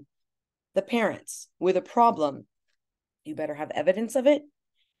with them, the parents, with a problem, you better have evidence of it,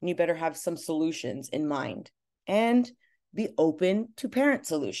 and you better have some solutions in mind, and be open to parent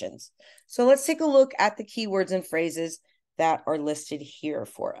solutions. So let's take a look at the keywords and phrases that are listed here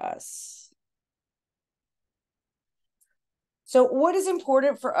for us. So what is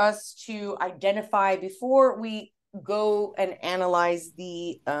important for us to identify before we go and analyze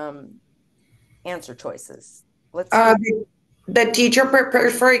the answer choices? Let's the teacher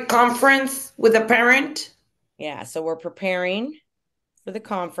prepares for a conference with a parent. Yeah, so we're preparing for the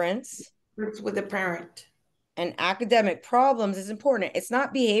conference with a parent. And academic problems is important. It's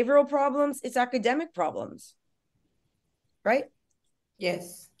not behavioral problems, it's academic problems. Right?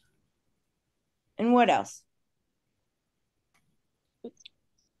 Yes. And what else?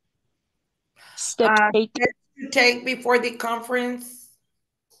 Steps to take before the conference.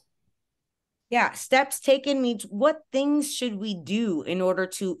 Yeah, steps taken means what things should we do in order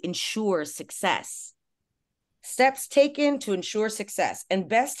to ensure success? Steps taken to ensure success. And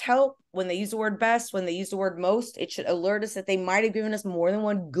best help, when they use the word best, when they use the word most, it should alert us that they might have given us more than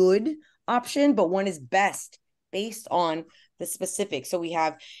one good option, but one is best based on the specifics. So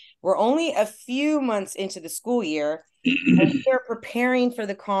we're only a few months into the school year, and we're preparing for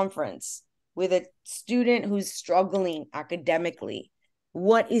the conference with a student who's struggling academically.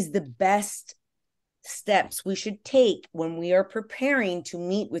 What is the best steps we should take when we are preparing to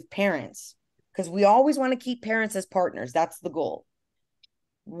meet with parents? Because we always want to keep parents as partners. That's the goal.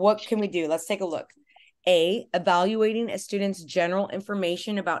 What can we do? Let's take a look. A, evaluating a student's general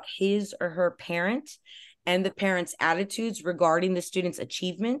information about his or her parent and the parent's attitudes regarding the student's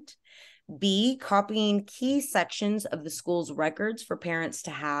achievement. B, copying key sections of the school's records for parents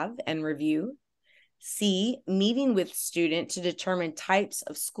to have and review. C, meeting with student to determine types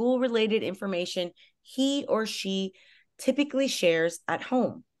of school-related information he or she typically shares at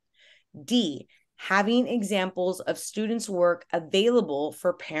home. D, having examples of students' work available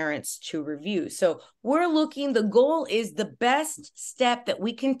for parents to review. So we're looking, the goal is the best step that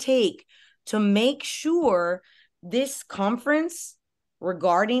we can take to make sure this conference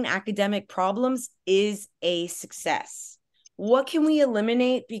regarding academic problems is a success. What can we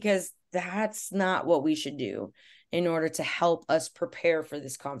eliminate? Because that's not what we should do in order to help us prepare for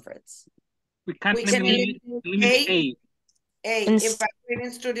this conference. We can eliminate A.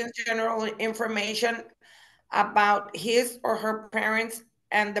 Evaluating students' general information about his or her parents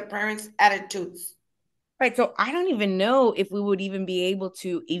and the parents' attitudes. Right. So I don't even know if we would even be able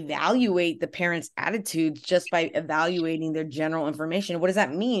to evaluate the parents' attitudes just by evaluating their general information. What does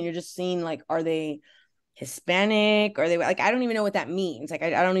that mean? You're just seeing, like, are they Hispanic? Are they, like, I don't even know what that means. Like,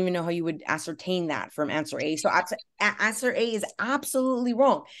 I don't even know how you would ascertain that from answer A. So answer A is absolutely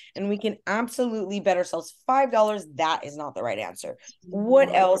wrong. And we can absolutely bet ourselves $5 that is not the right answer.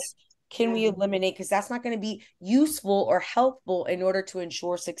 What else can we eliminate? Because that's not going to be useful or helpful in order to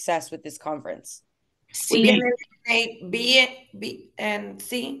ensure success with this conference. We can eliminate B and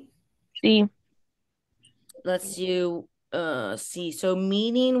C. C. Let's do C. So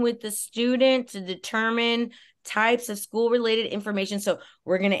meeting with the student to determine types of school-related information. So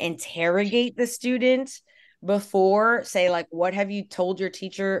we're going to interrogate the student before, say, like, what have you told your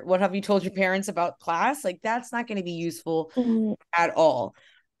teacher? What have you told your parents about class? Like, that's not going to be useful at all.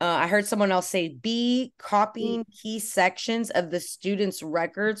 I heard someone else say B, copying key sections of the student's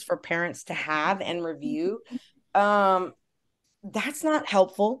records for parents to have and review. That's not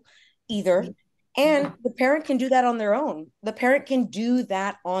helpful either. And the parent can do that on their own. The parent can do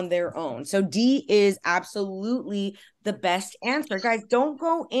that on their own. So D is absolutely the best answer. Guys, don't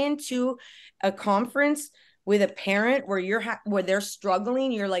go into a conference with a parent where where they're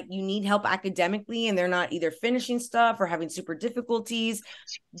struggling, you're like, you need help academically, and they're not either finishing stuff or having super difficulties.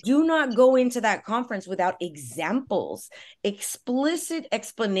 Do not go into that conference without examples, explicit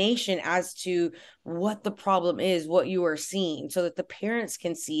explanation as to what the problem is, what you are seeing, so that the parents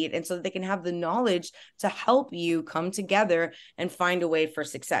can see it and so that they can have the knowledge to help you come together and find a way for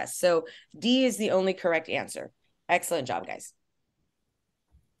success. So D is the only correct answer. Excellent job, guys.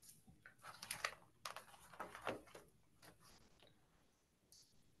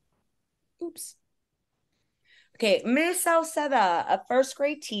 Oops. Okay, Miss Sauceda, a first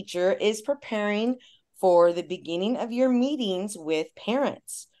grade teacher, is preparing for the beginning of your meetings with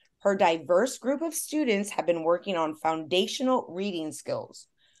parents. Her diverse group of students have been working on foundational reading skills.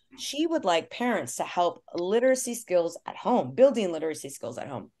 She would like parents to help literacy skills at home, building literacy skills at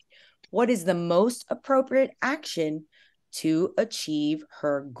home. What is the most appropriate action to achieve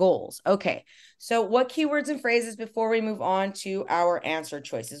her goals? Okay, so what keywords and phrases before we move on to our answer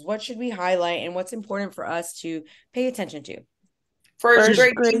choices? What should we highlight and what's important for us to pay attention to? First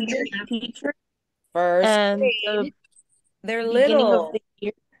grade teacher. First and grade. They're beginning little. of the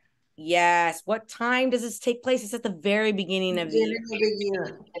year. Yes. What time does this take place? It's at the very beginning of the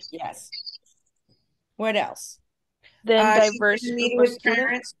year. Yes. What else? Then diverse meeting group of with students.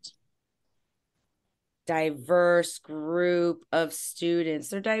 parents. Diverse group of students.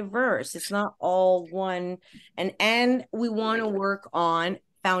 They're diverse. It's not all one. And we want to work on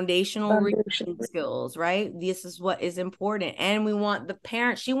foundational reading skills, right? This is what is important. And we want the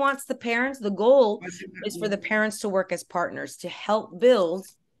parents, she wants the parents, the goal is for the parents to work as partners to help build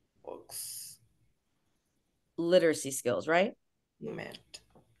literacy skills, right?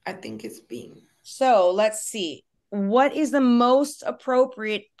 I think it's B. So let's see. What is the most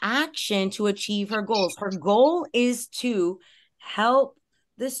appropriate action to achieve her goals? Her goal is to help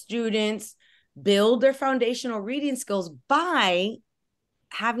the students build their foundational reading skills by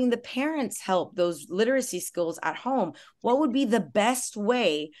having the parents help those literacy skills at home. What would be the best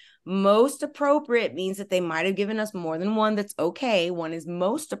way? Most appropriate means that they might have given us more than one. That's okay. One is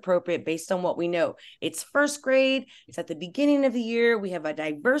most appropriate based on what we know. It's first grade. It's at the beginning of the year. We have a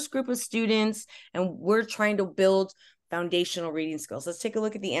diverse group of students, and we're trying to build foundational reading skills. Let's take a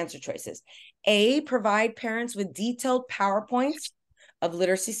look at the answer choices. A, provide parents with detailed PowerPoints of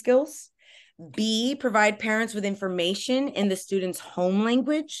literacy skills. B, provide parents with information in the student's home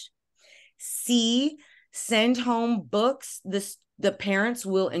language. C, send home books the parents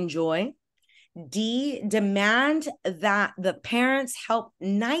will enjoy. D, demand that the parents help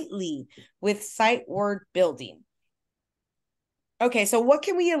nightly with sight word building. Okay, so what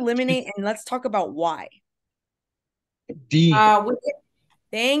can we eliminate? And let's talk about why. D.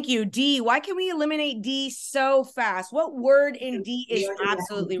 Thank you. D. Why can we eliminate D so fast? What word in D is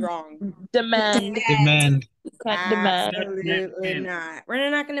absolutely wrong? Demand. Demand. You can't demand. Absolutely not. We're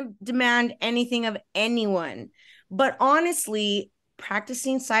not going to demand anything of anyone. But honestly,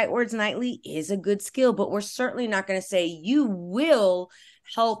 practicing sight words nightly is a good skill, but we're certainly not going to say you will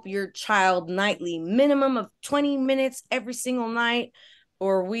help your child nightly, minimum of 20 minutes every single night,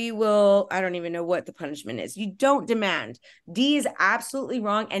 or we will, I don't even know what the punishment is. You don't demand. D is absolutely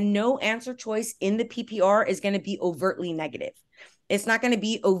wrong, and no answer choice in the PPR is going to be overtly negative. It's not going to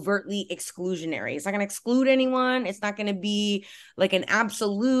be overtly exclusionary. It's not going to exclude anyone. It's not going to be like an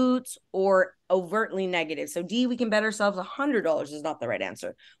absolute or overtly negative. So D, we can bet ourselves $100 is not the right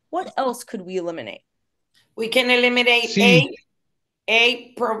answer. What else could we eliminate? We can eliminate C.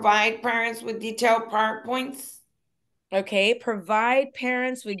 A, provide parents with detailed PowerPoints. Okay, provide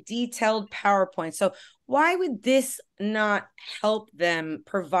parents with detailed PowerPoints. So why would this not help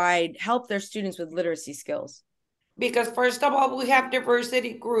help their students with literacy skills? Because first of all, we have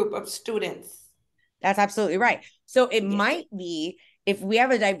diversity group of students. That's absolutely right. So it might be, if we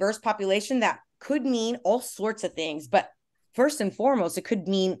have a diverse population, that could mean all sorts of things, but first and foremost, it could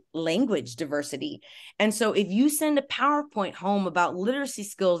mean language diversity. And so if you send a PowerPoint home about literacy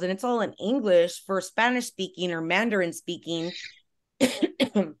skills and it's all in English for Spanish speaking or Mandarin speaking, then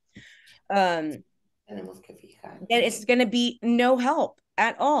it's going to be no help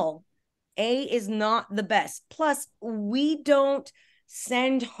at all. A is not the best. Plus, we don't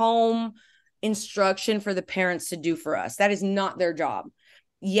send home instruction for the parents to do for us. That is not their job.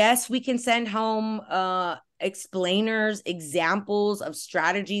 Yes, we can send home explainers, examples of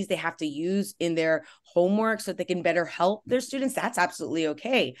strategies they have to use in their homework so that they can better help their students. That's absolutely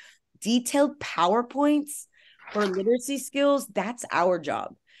okay. Detailed PowerPoints for literacy skills, that's our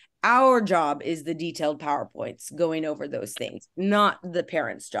job. Our job is the detailed PowerPoints going over those things, not the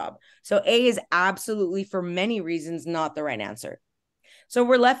parent's job. So A is absolutely, for many reasons, not the right answer. So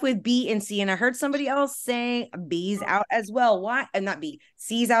we're left with B and C. And I heard somebody else saying B's out as well. Why? Not B,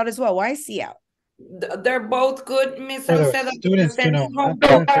 C's out as well. Why is C out? They're both good, Miss For the Sauceda. students to know.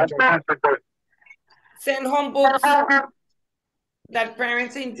 Send home books that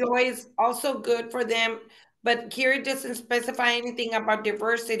parents enjoy is also good for them. But here it doesn't specify anything about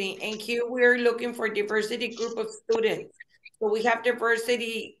diversity. And here we're looking for diversity group of students. So we have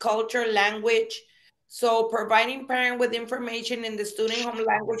diversity, culture, language. So providing parent with information in the student home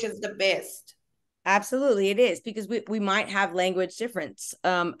language is the best. Absolutely, it is, because we might have language difference.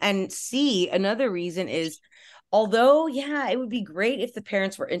 And C, another reason is, although, yeah, it would be great if the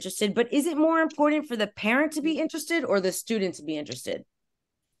parents were interested, but is it more important for the parent to be interested or the student to be interested?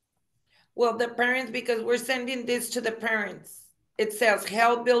 Well, the parents, because we're sending this to the parents. It says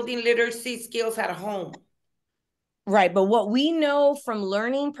help building literacy skills at home. Right, but what we know from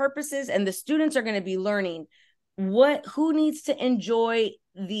learning purposes, and the students are going to be learning, who needs to enjoy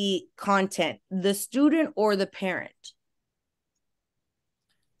the content, the student or the parent?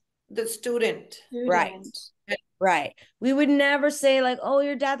 The student. Right. We would never say like, oh,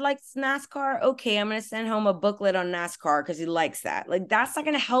 your dad likes NASCAR. Okay, I'm going to send home a booklet on NASCAR because he likes that. Like, that's not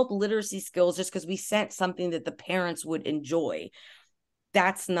going to help literacy skills just because we sent something that the parents would enjoy.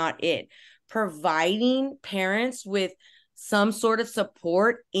 That's not it. Providing parents with some sort of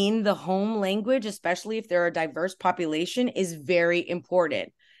support in the home language, especially if they're a diverse population, is very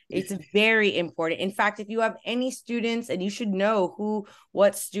important. It's very important. In fact, if you have any students, and you should know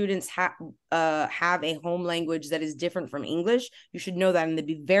what students have a home language that is different from English, you should know that in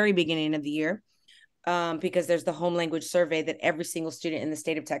the very beginning of the year, because there's the home language survey that every single student in the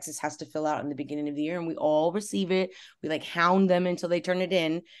state of Texas has to fill out in the beginning of the year, and we all receive it. We like hound them until they turn it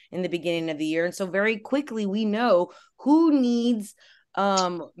in the beginning of the year, and so very quickly we know who needs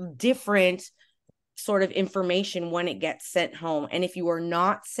different sort of information when it gets sent home. And if you are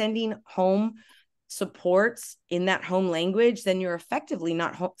not sending home supports in that home language, then you're effectively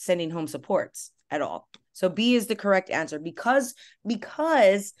not sending home supports at all. So B is the correct answer, because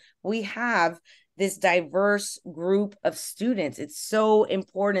we have this diverse group of students. It's so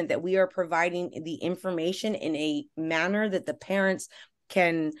important that we are providing the information in a manner that the parents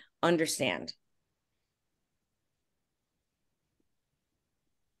can understand.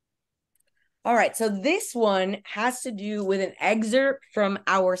 All right, so this one has to do with an excerpt from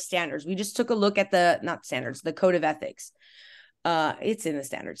our standards. We just took a look at the Code of Ethics. It's in the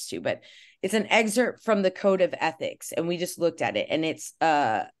standards too, but it's an excerpt from the Code of Ethics, and we just looked at it, and it's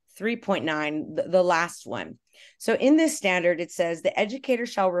 3.9, the last one. So in this standard, it says the educator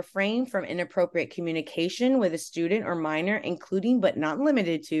shall refrain from inappropriate communication with a student or minor, including but not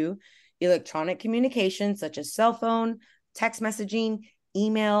limited to electronic communication such as cell phone, text messaging,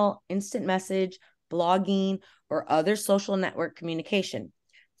 email, instant message, blogging, or other social network communication.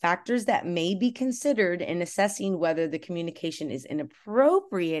 Factors that may be considered in assessing whether the communication is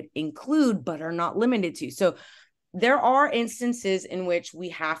inappropriate include, but are not limited to. So there are instances in which we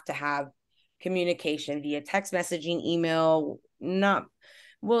have to have communication via text messaging, email,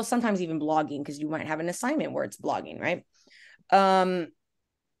 sometimes even blogging, because you might have an assignment where it's blogging, right?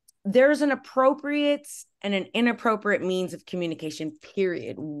 There's an appropriate and an inappropriate means of communication,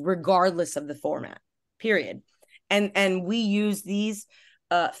 period, regardless of the format, period. And we use these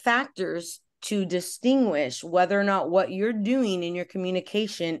factors to distinguish whether or not what you're doing in your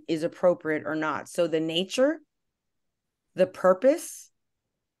communication is appropriate or not. So the nature, the purpose,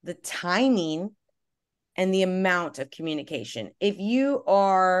 the timing, and the amount of communication. If you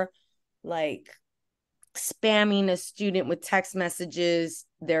are like spamming a student with text messages,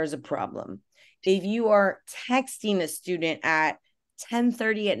 there's a problem. If you are texting a student at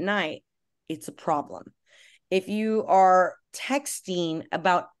 10:30 at night, it's a problem. If you are texting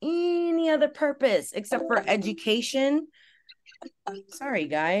about any other purpose except for education, sorry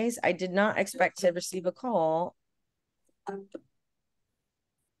guys, I did not expect to receive a call.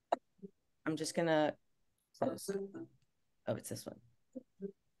 I'm just gonna close. Oh, it's this one.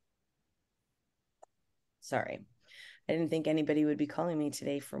 Sorry. I didn't think anybody would be calling me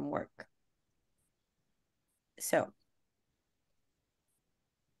today from work. So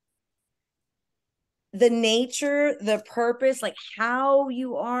the nature, the purpose, like how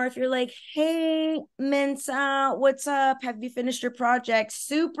you are, if you're like, hey, Mensa, what's up? Have you finished your project?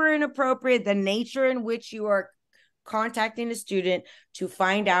 Super inappropriate. The nature in which you are contacting a student to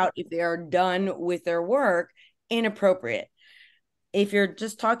find out if they are done with their work, inappropriate. If you're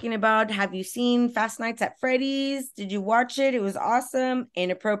just talking about, have you seen Fast Nights at Freddy's? Did you watch it? It was awesome.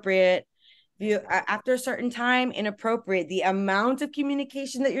 Inappropriate. After a certain time, inappropriate. The amount of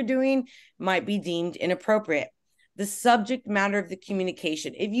communication that you're doing might be deemed inappropriate. The subject matter of the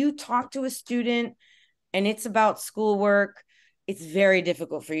communication. If you talk to a student and it's about schoolwork, it's very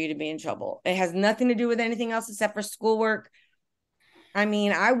difficult for you to be in trouble. It has nothing to do with anything else except for schoolwork. I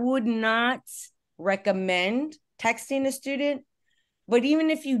mean, I would not recommend texting a student, but even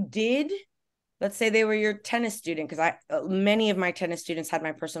if you did, let's say they were your tennis student, because many of my tennis students had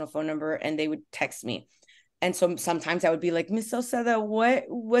my personal phone number and they would text me. And so sometimes I would be like, Miss Sauceda, what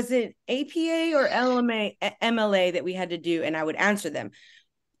was it, APA or MLA that we had to do? And I would answer them.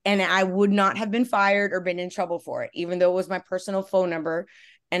 And I would not have been fired or been in trouble for it, even though it was my personal phone number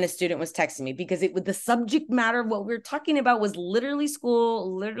and a student was texting me, because the subject matter of what we were talking about was literally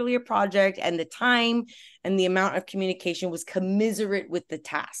school, literally a project, and the time and the amount of communication was commiserate with the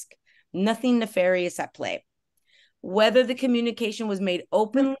task. Nothing nefarious at play. Whether the communication was made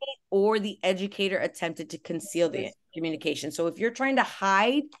openly or the educator attempted to conceal the communication. So if you're trying to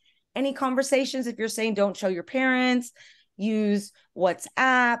hide any conversations, if you're saying don't show your parents, use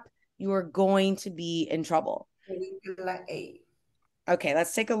WhatsApp, you are going to be in trouble. Okay,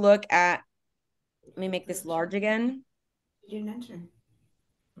 let's take a look at, let me make this large again. You didn't answer.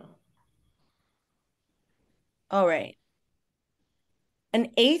 All right. An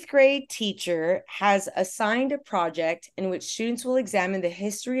 8th grade teacher has assigned a project in which students will examine the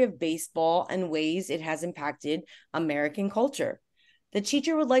history of baseball and ways it has impacted American culture. The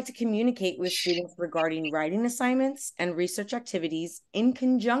teacher would like to communicate with students regarding writing assignments and research activities in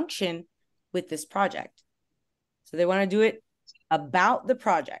conjunction with this project. So they want to do it about the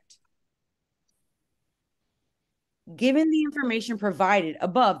project. Given the information provided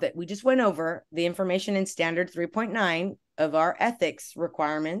above that we just went over, the information in standard 3.9 of our ethics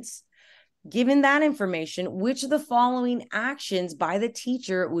requirements, given that information, which of the following actions by the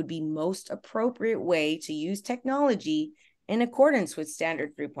teacher would be most appropriate way to use technology in accordance with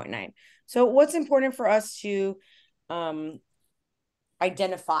standard 3.9? So what's important for us to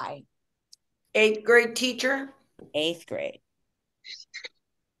identify? 8th grade teacher. 8th grade.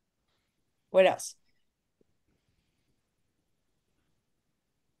 What else?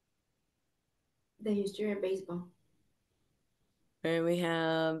 The history of baseball. And we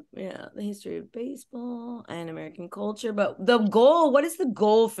have, the history of baseball and American culture. But the goal, what is the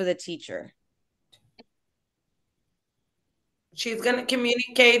goal for the teacher? She's going to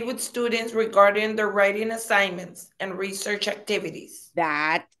communicate with students regarding their writing assignments and research activities.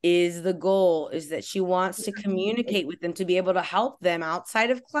 That is the goal, is that she wants to communicate with them to be able to help them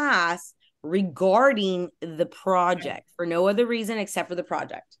outside of class regarding the project for no other reason except for the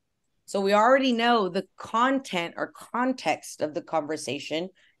project. So we already know the content or context of the conversation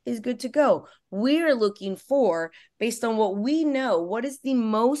is good to go. We're looking for, based on what we know, what is the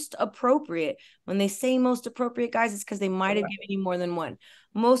most appropriate. When they say most appropriate, guys, it's because they might have given you more than one.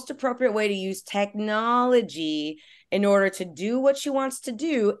 Most appropriate way to use technology in order to do what she wants to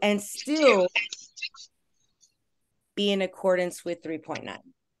do and still be in accordance with 3.9.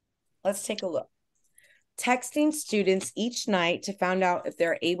 Let's take a look. Texting students each night to find out if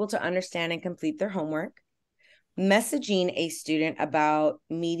they're able to understand and complete their homework. Messaging a student about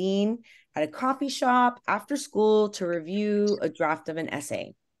meeting at a coffee shop after school to review a draft of an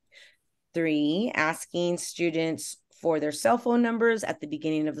essay. 3, asking students for their cell phone numbers at the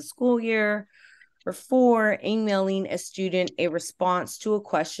beginning of the school year. Or 4, emailing a student a response to a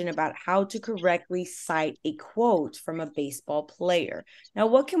question about how to correctly cite a quote from a baseball player. Now,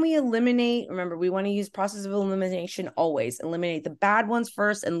 what can we eliminate? Remember, we want to use process of elimination always. Eliminate the bad ones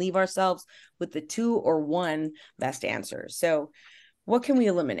first and leave ourselves with the 2 or 1 best answers. So what can we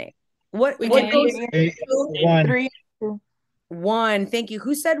eliminate? What goes? 1. 3, 2. 1. Thank you.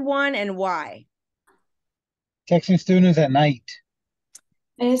 Who said 1 and why? Texting students at night.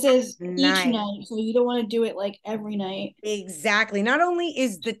 And it says each Nice. night, so you don't want to do it like every night. Exactly. Not only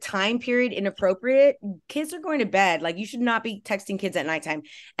is the time period inappropriate, kids are going to bed. Like, you should not be texting kids at nighttime.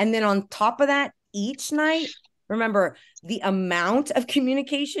 And then on top of that, each night, remember, the amount of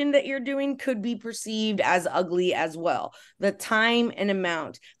communication that you're doing could be perceived as ugly as well. The time and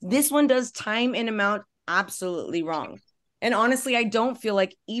amount. This one does time and amount absolutely wrong. And honestly, I don't feel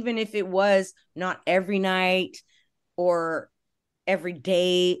like, even if it was not every night or every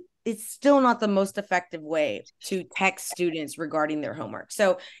day, it's still not the most effective way to text students regarding their homework.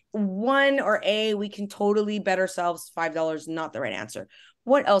 So 1 or A, we can totally bet ourselves $5, not the right answer.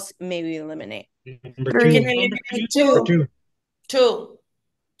 What else may we eliminate? Number 3. 2. Can eliminate Number 2. 2.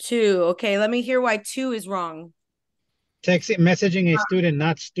 2. Okay, let me hear why 2 is wrong. Texting, messaging a student,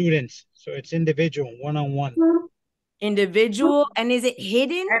 not students. So it's individual, one-on-one. Individual, and is it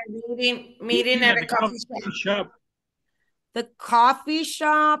hidden? And meeting at a coffee shop. The coffee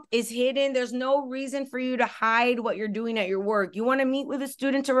shop is hidden. There's no reason for you to hide what you're doing at your work. You want to meet with a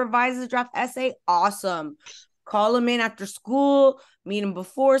student to revise his draft essay? Awesome. Call them in after school, meet them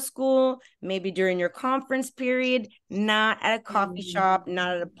before school, maybe during your conference period, not at a coffee shop,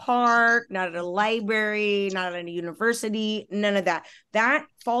 not at a park, not at a library, not at a university, none of that. That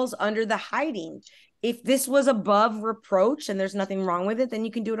falls under the hiding. If this was above reproach and there's nothing wrong with it, then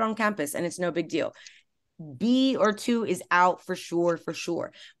you can do it on campus and it's no big deal. B or 2 is out for sure, for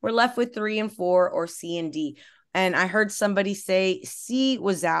sure. We're left with 3 and 4 or C and D. And I heard somebody say C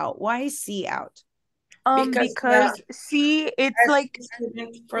was out. Why is C out? Because C, it's like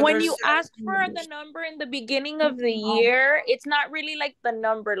when you ask for numbers. the number in the beginning of the year, it's not really like the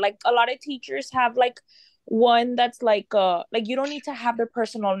number. Like, a lot of teachers have like one that's like you don't need to have their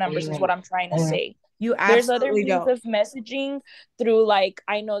personal numbers, is what I'm trying to say. You There's other absolutely means don't. of messaging through, like,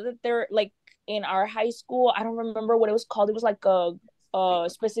 I know that they're like, in our high school, I don't remember what it was called. It was like a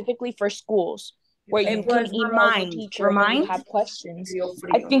specifically for schools where you can email the teacher when you have questions.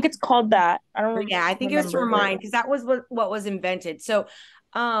 I think it's called that. I don't remember. Yeah, I think it was Remind, because that was what was invented. So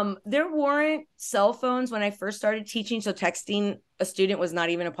there weren't cell phones when I first started teaching, so texting a student was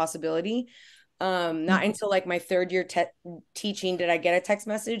not even a possibility. Not until like my 3rd year teaching did I get a text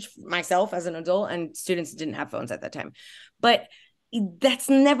message myself as an adult, and students didn't have phones at that time. But that's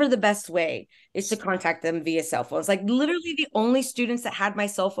never the best way, is to contact them via cell phones. Like, literally the only students that had my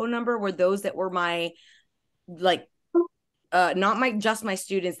cell phone number were those that were my, like, not just my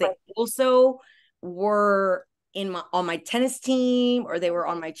students. They also were on my tennis team, or they were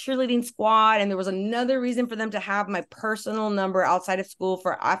on my cheerleading squad. And there was another reason for them to have my personal number outside of school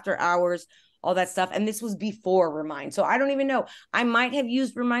for after hours, all that stuff. And this was before Remind. So I don't even know. I might have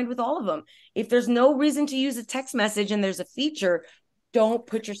used Remind with all of them. If there's no reason to use a text message and there's a feature, don't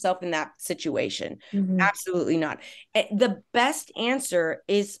put yourself in that situation. Absolutely not. The best answer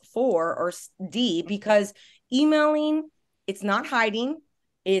is 4 or D, because emailing, it's not hiding.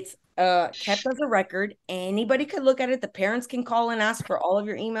 It's kept as a record. Anybody could look at it. The parents can call and ask for all of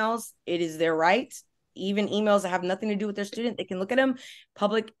your emails. It is their right. Even emails that have nothing to do with their student, they can look at them.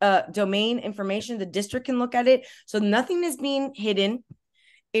 Public domain information, the district can look at it. So nothing is being hidden.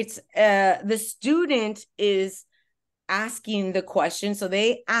 It's the student is asking the question. So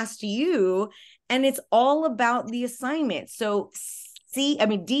they asked you, and it's all about the assignment. So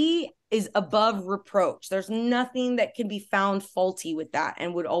D is above reproach. There's nothing that can be found faulty with that,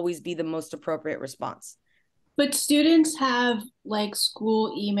 and would always be the most appropriate response. But students have like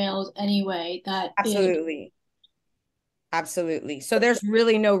school emails anyway. That absolutely. Absolutely. So there's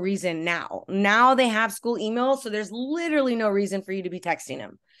really no reason now. Now they have school emails, so there's literally no reason for you to be texting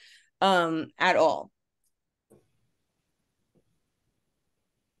them at all.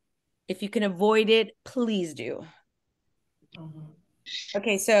 If you can avoid it, please do.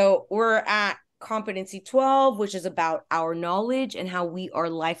 Okay, so we're at competency 12, which is about our knowledge and how we are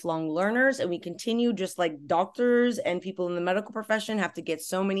lifelong learners, and we continue just like doctors and people in the medical profession have to get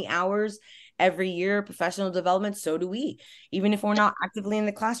so many hours every year, professional development. So do we, even if we're not actively in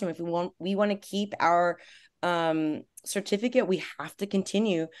the classroom. If we want to keep our certificate, we have to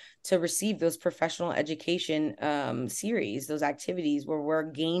continue to receive those professional education series, those activities where we're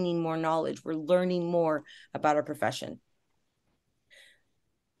gaining more knowledge, we're learning more about our profession.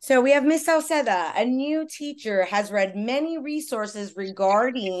 So we have Miss Sauceda, a new teacher, has read many resources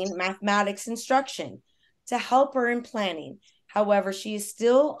regarding mathematics instruction to help her in planning. However, she is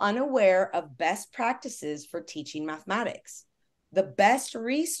still unaware of best practices for teaching mathematics. The best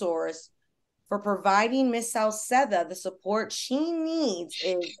resource for providing Miss Sauceda the support she needs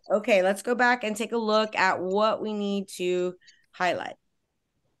is, okay, let's go back and take a look at what we need to highlight.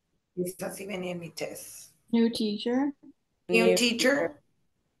 New teacher. New teacher.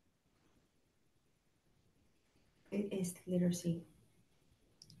 It is literacy.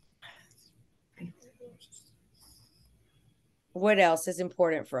 What else is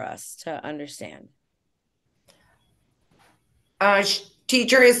important for us to understand?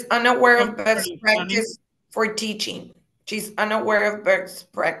 Teacher is unaware of best practice for teaching. She's unaware of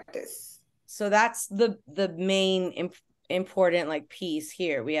best practice. So that's the main important like piece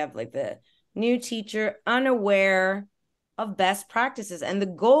here. We have like the new teacher unaware of best practices, and the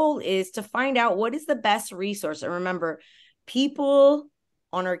goal is to find out what is the best resource. And remember, people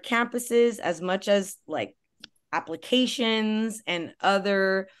on our campuses, as much as like applications and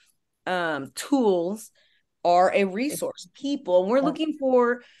other tools, are a resource. People, we're looking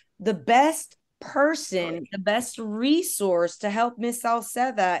for the best person, the best resource to help Miss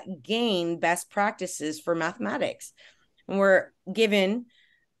Sauceda gain best practices for mathematics. And we're given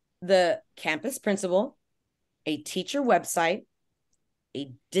the campus principal, a teacher website,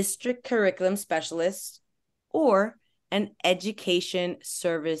 a district curriculum specialist, or an education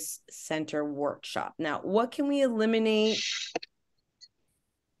service center workshop. Now, what can we eliminate?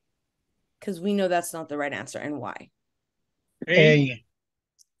 Because we know that's not the right answer, and why? A.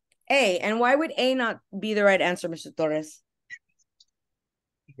 A. And why would A not be the right answer, Mr. Torres?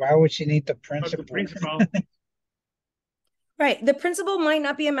 Why would she need the principal? Right. The principal might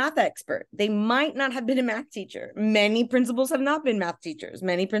not be a math expert. They might not have been a math teacher. Many principals have not been math teachers.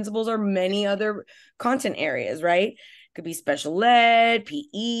 Many principals are many other content areas, right? Could be special ed,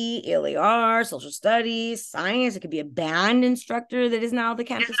 PE, LAR, social studies, science. It could be a band instructor that is now the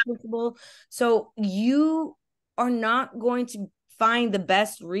campus principal. So you are not going to find the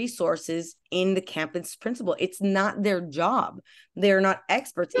best resources in the campus principal. It's not their job. They're not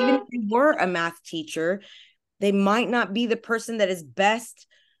experts. Even if they were a math teacher, they might not be the person that is best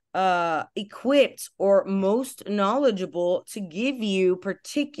equipped or most knowledgeable to give you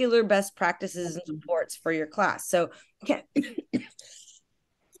particular best practices and supports for your class. So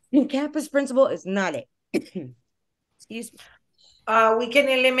campus principal is not it. Excuse me. We can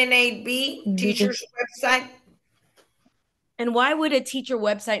eliminate B, teacher's website. And why would a teacher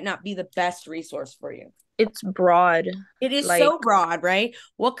website not be the best resource for you? It's broad. It is so broad, right?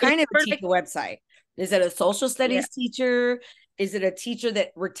 What kind of a teacher website? Is it a social studies teacher? Is it a teacher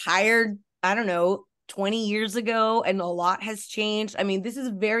that retired, I don't know, 20 years ago and a lot has changed? I mean, this is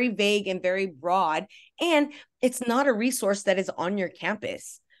very vague and very broad, and it's not a resource that is on your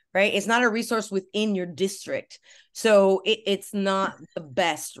campus, right? It's not a resource within your district. So it's not the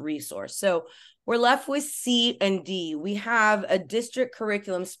best resource. So we're left with C and D. We have a district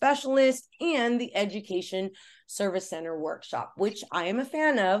curriculum specialist and the education service center workshop, which I am a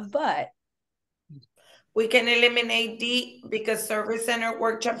fan of, but we can eliminate D because service center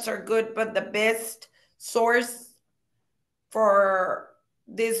workshops are good, but the best source for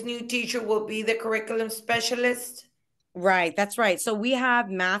this new teacher will be the curriculum specialist. Right, that's right. So we have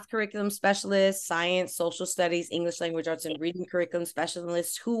math curriculum specialists, science, social studies, English language arts, and reading curriculum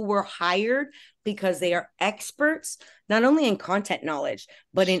specialists who were hired because they are experts, not only in content knowledge,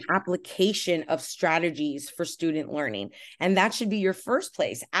 but in application of strategies for student learning. And that should be your first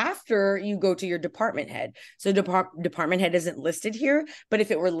place after you go to your department head. So department head isn't listed here, but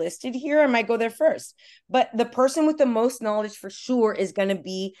if it were listed here, I might go there first. But the person with the most knowledge for sure is going to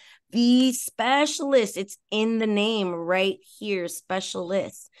be the specialist. It's in the name right here,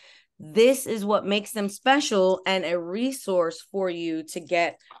 specialist. This is what makes them special and a resource for you to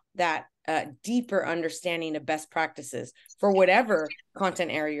get that deeper understanding of best practices for whatever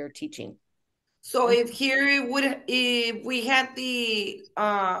content area you're teaching. So if if we had the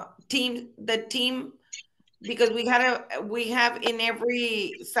team, because we have in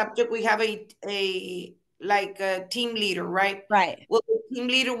every subject, we have a like a team leader, right? Right. Well, the team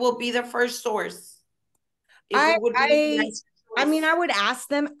leader will be the first source. If it would be I mean, I would ask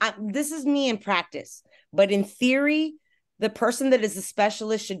them, this is me in practice, but in theory, the person that is a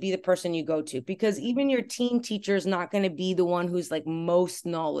specialist should be the person you go to, because even your team teacher is not going to be the one who's like most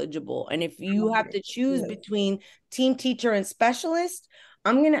knowledgeable. And if you have to choose between team teacher and specialist,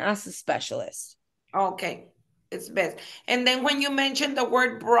 I'm going to ask the specialist. Okay, it's best. And then when you mentioned the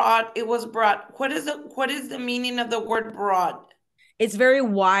word broad, it was broad. What is the meaning of the word broad? It's very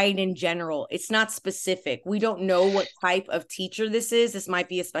wide in general. It's not specific. We don't know what type of teacher this is. This might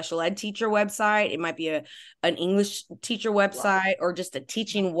be a special ed teacher website. It might be an English teacher website, or just a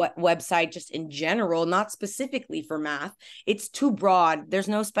teaching website just in general, not specifically for math. It's too broad. There's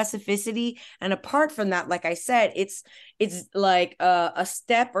no specificity. And apart from that, like I said, it's like a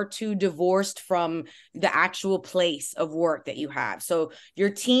step or two divorced from the actual place of work that you have. So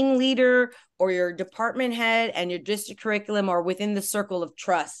your team leader or your department head and your district curriculum are within the circle of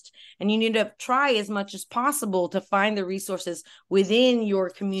trust. And you need to try as much as possible to find the resources within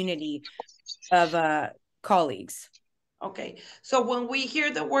your community of colleagues. Okay. So when we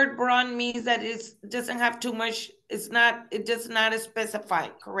hear the word broad, means that it doesn't have too much, it does not specify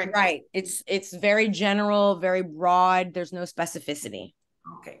correctly. Right. It's very general, very broad. There's no specificity.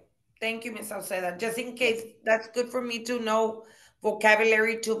 Okay. Thank you, Ms. Sauceda. Just in case, that's good for me to know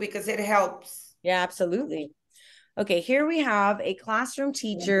vocabulary too, because it helps. Yeah, absolutely. Okay, here we have a classroom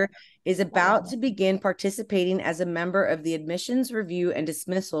teacher is about to begin participating as a member of the admissions review and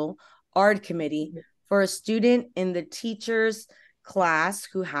dismissal ARD committee for a student in the teacher's class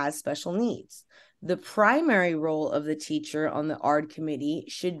who has special needs. The primary role of the teacher on the ARD committee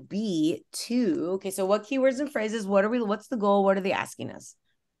should be to, okay, so what keywords and phrases, what's the goal? What are they asking us?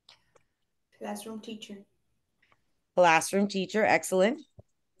 Classroom teacher. Classroom teacher, excellent.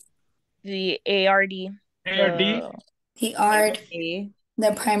 The ARD. The ARD.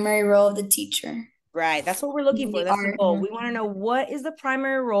 The primary role of the teacher. Right. That's what we're looking for. That's the goal. We want to know, what is the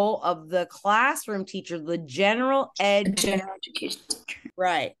primary role of the classroom teacher, the general education teacher.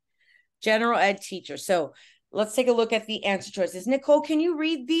 Right. General ed teacher. So let's take a look at the answer choices. Nicole, can you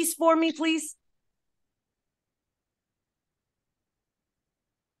read these for me, please?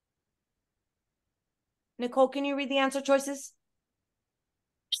 Nicole, can you read the answer choices?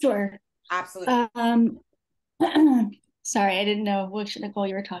 Sure. Absolutely. Sorry, I didn't know which Nicole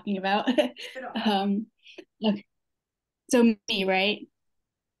you were talking about. Okay. So me, right?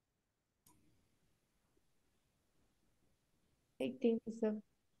 I think so.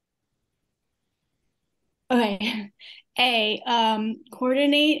 Okay. A,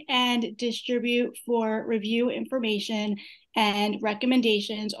 coordinate and distribute for review information and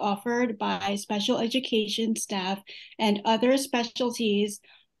recommendations offered by special education staff and other specialties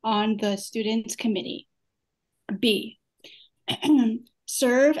on the students committee. B,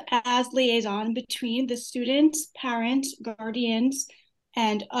 serve as liaison between the students, parents, guardians,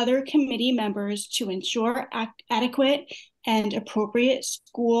 and other committee members to ensure adequate and appropriate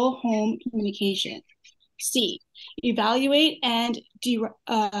school-home communication. C, evaluate and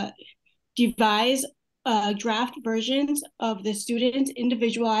devise draft versions of the student's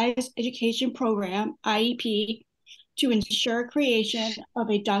individualized education program, IEP, to ensure creation of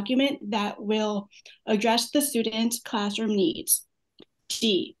a document that will address the student's classroom needs.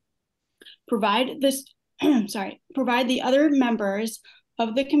 D, provide the other members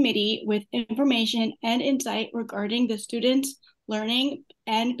of the committee with information and insight regarding the student's learning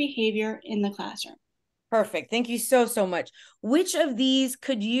and behavior in the classroom. Perfect. Thank you so much. Which of these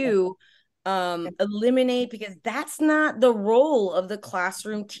could you eliminate, because that's not the role of the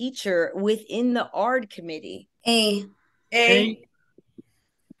classroom teacher within the ARD committee? A.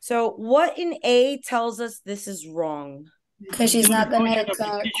 So what in A tells us this is wrong? Because she's not going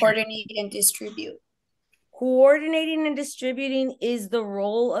to coordinate and distribute. Coordinating and distributing is the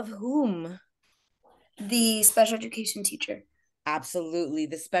role of whom? The special education teacher. Absolutely,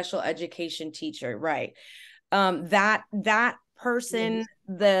 the special education teacher, right? That person,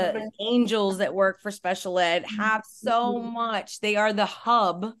 the angels that work for special ed have so much. They are the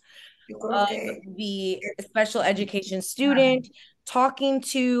hub of the special education student, talking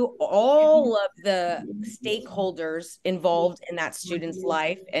to all of the stakeholders involved in that student's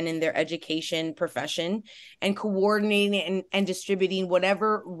life and in their education profession, and coordinating and distributing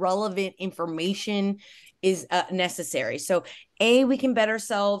whatever relevant information is necessary. So we can bet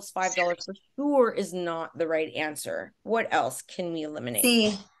ourselves $5 for sure is not the right answer. What else can we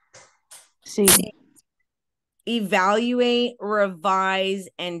eliminate? C. Evaluate, revise,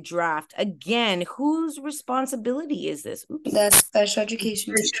 and draft. Again, whose responsibility is this? Oops. The special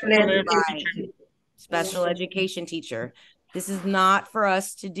education teacher. Right. Special education teacher. This is not for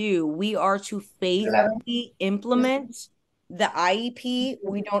us to do. We are to faithfully implement the IEP.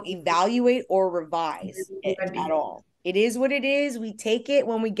 We don't evaluate or revise it at all. It is what it is. We take it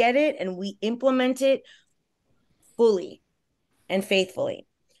when we get it and we implement it fully and faithfully.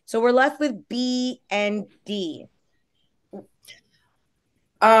 So we're left with B and D.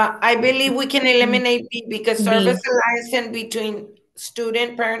 I believe we can eliminate B because service liaison between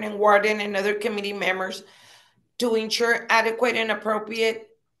student, parent, and warden and other committee members to ensure adequate and appropriate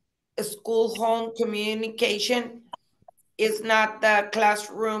school-home communication is not the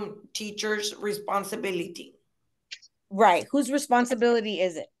classroom teacher's responsibility. Right. Whose responsibility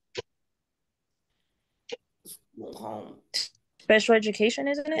is it? Home. Special education,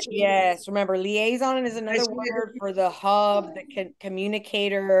 isn't it? Yes. Remember, liaison is another word for the hub, the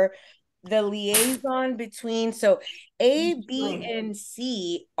communicator, the liaison between. So A, B, and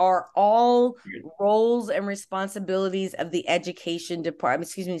C are all roles and responsibilities of the education department,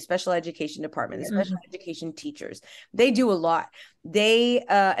 special education department, the special education teachers. They do a lot. They,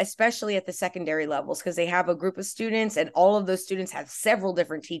 especially at the secondary levels, because they have a group of students and all of those students have several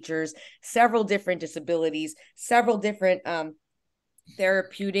different teachers, several different disabilities, several different,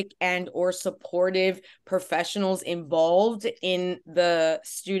 therapeutic and or supportive professionals involved in the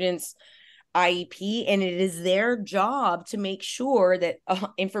students' IEP, and it is their job to make sure that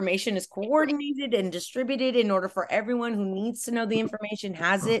information is coordinated and distributed in order for everyone who needs to know the information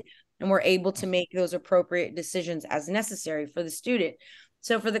has it, and we're able to make those appropriate decisions as necessary for the student.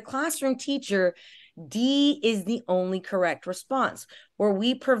 So for the classroom teacher, D is the only correct response, where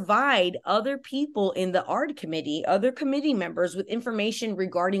we provide other people in the ARD committee, other committee members with information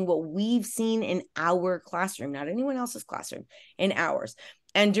regarding what we've seen in our classroom, not anyone else's classroom, in ours.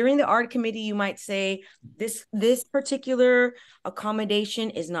 And during the ARD committee, you might say this particular accommodation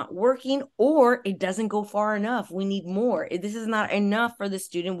is not working, or it doesn't go far enough. We need more. This is not enough for the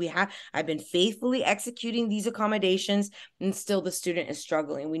student. I've been faithfully executing these accommodations, and still the student is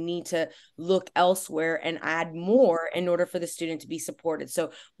struggling. We need to look elsewhere and add more in order for the student to be supported.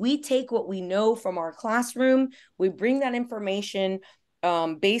 So we take what we know from our classroom, we bring that information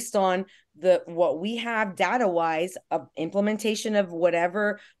based on what we have data-wise of implementation of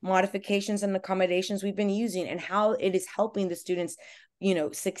whatever modifications and accommodations we've been using, and how it is helping the students,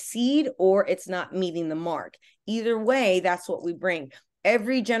 succeed, or it's not meeting the mark. Either way, that's what we bring.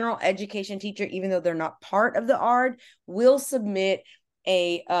 Every general education teacher, even though they're not part of the ARD, will submit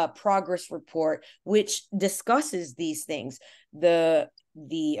a progress report which discusses these things, the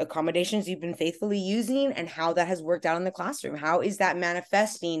accommodations you've been faithfully using and how that has worked out in the classroom. How is that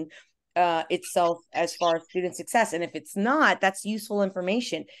manifesting itself as far as student success? And if it's not, that's useful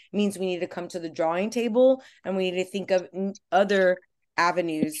information. It means we need to come to the drawing table and we need to think of other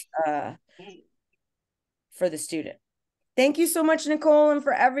avenues for the student. Thank you so much, Nicole, and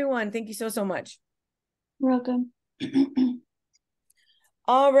for everyone. Thank you so much. You're welcome.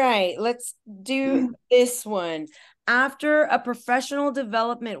 All right, let's do this one. After a professional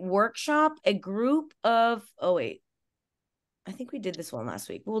development workshop, a group of, I think we did this one last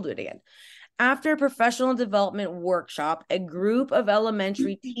week. We'll do it again. After a professional development workshop, a group of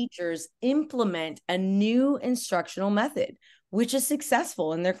elementary teachers implement a new instructional method, which is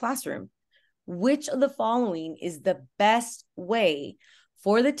successful in their classroom. Which of the following is the best way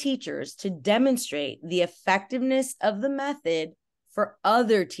for the teachers to demonstrate the effectiveness of the method for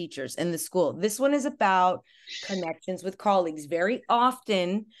other teachers in the school? This one is about connections with colleagues. Very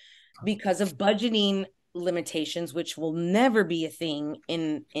often, because of budgeting limitations, which will never be a thing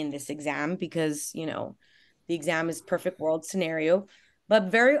in this exam, because the exam is perfect world scenario,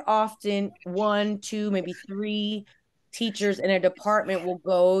 but very often 1, 2, maybe 3 teachers in a department will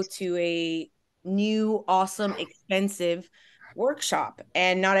go to a new, awesome, expensive workshop,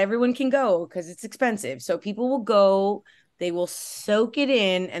 and not everyone can go because it's expensive. So people will go, they will soak it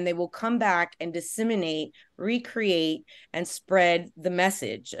in, and they will come back and disseminate, recreate, and spread the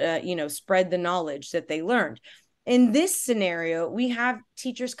message, spread the knowledge that they learned. In this scenario, we have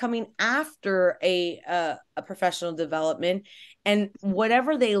teachers coming after a professional development, and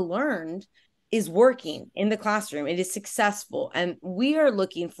whatever they learned is working in the classroom. It is successful. And we are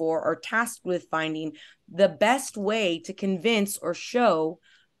looking for or tasked with finding the best way to convince or show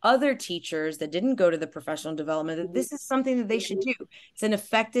other teachers that didn't go to the professional development that this is something that they should do. It's an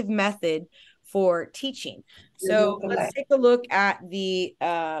effective method for teaching. So let's take a look at the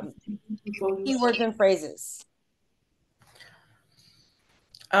keywords and phrases.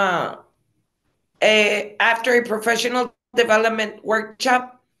 After a professional development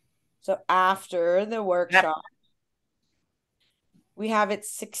workshop. So after the workshop, we have it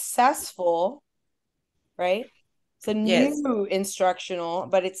successful, right? It's a new instructional,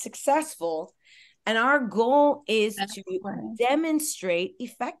 but it's successful. And our goal is to demonstrate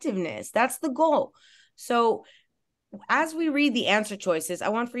effectiveness. That's the goal. So as we read the answer choices, I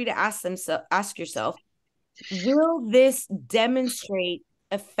want for you to ask yourself, will this demonstrate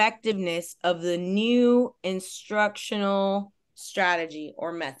effectiveness of the new instructional strategy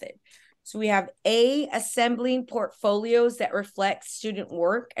or method? So we have A, assembling portfolios that reflect student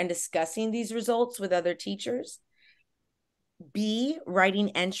work and discussing these results with other teachers. B,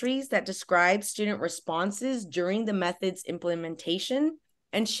 writing entries that describe student responses during the method's implementation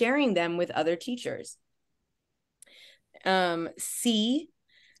and sharing them with other teachers. C,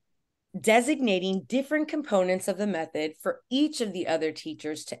 designating different components of the method for each of the other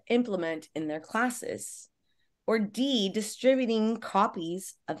teachers to implement in their classes. Or D, distributing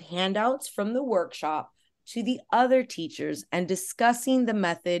copies of handouts from the workshop to the other teachers and discussing the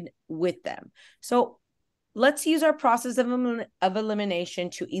method with them. So let's use our process of elimination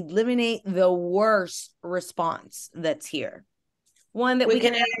to eliminate the worst response that's here. One that we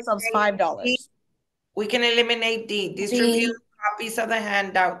can get ourselves $5. We can eliminate D, distribute copies of the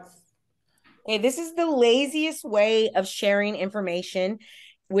handouts. Okay, this is the laziest way of sharing information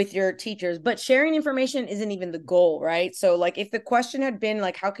with your teachers, but sharing information isn't even the goal, right? So like if the question had been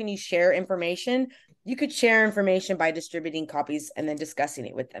like, how can you share information? You could share information by distributing copies and then discussing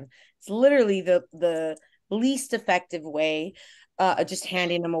it with them. It's literally the least effective way, just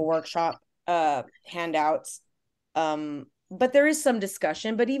handing them a workshop handouts. But there is some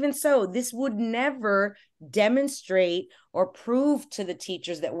discussion, but even so, this would never demonstrate or prove to the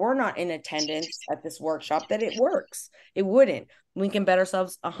teachers that were not in attendance at this workshop that it works. It wouldn't. We can bet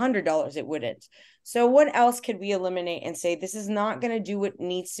ourselves $100 it wouldn't. So what else could we eliminate and say this is not going to do what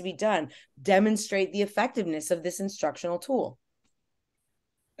needs to be done? Demonstrate the effectiveness of this instructional tool.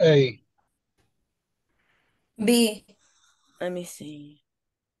 A. B. Let me see.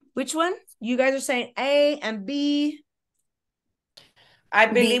 Which one? You guys are saying A and B. I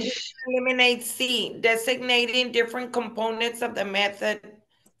believe we can eliminate C, designating different components of the method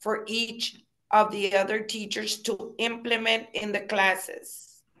for each of the other teachers to implement in the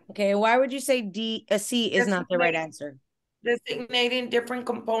classes. Okay, why would you say C is not the right answer? Designating different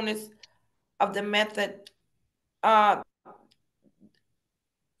components of the method. So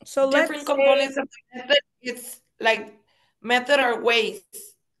different components of the method, it's like method or ways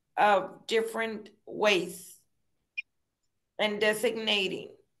of different ways. And designating.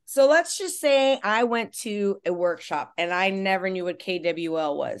 So let's just say I went to a workshop and I never knew what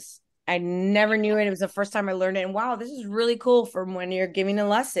KWL was. I never knew it. It was the first time I learned it. And wow, this is really cool for when you're giving a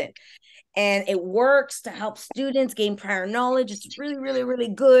lesson. And it works to help students gain prior knowledge. It's really, really, really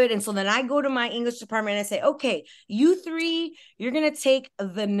good. And so then I go to my English department and I say, okay, you three, you're going to take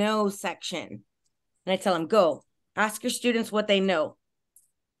the know section. And I tell them, go, ask your students what they know.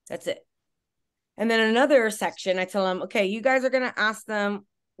 That's it. And then another section, I tell them, okay, you guys are going to ask them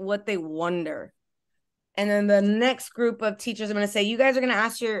what they wonder. And then the next group of teachers, I'm going to say, you guys are going to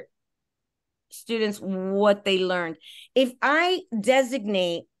ask your students what they learned. If I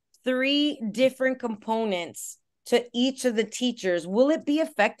designate 3 different components to each of the teachers, will it be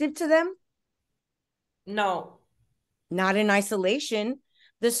effective to them? No. Not in isolation.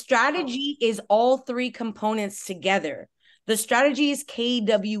 The strategy is all 3 components together. The strategy is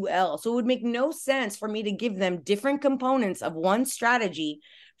KWL. So it would make no sense for me to give them different components of one strategy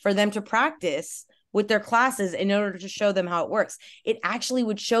for them to practice with their classes in order to show them how it works. It actually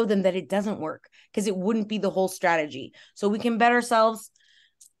would show them that it doesn't work because it wouldn't be the whole strategy. So we can bet ourselves,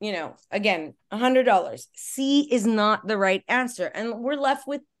 again, $100. C is not the right answer. And we're left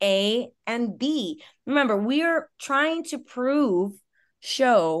with A and B. Remember, we are trying to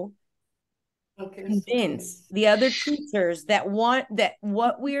show, convince the other teachers that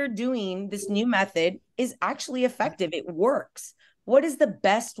what we are doing, this new method, is actually effective. It works. What is the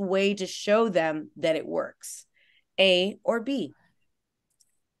best way to show them that it works? A or B?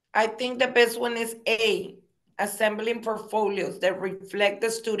 I think the best one is A, assembling portfolios that reflect the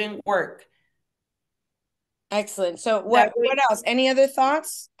student work Excellent. So what else? Any other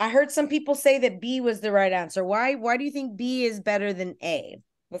thoughts? I heard some people say that B was the right answer. Why do you think B is better than A?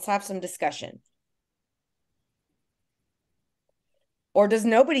 Let's have some discussion. Or does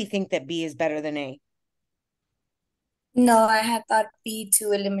nobody think that B is better than A? No, I had thought B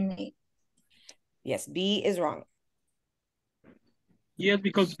to eliminate. Yes, B is wrong. Yes,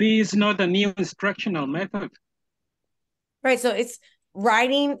 because B is not a new instructional method. Right. So it's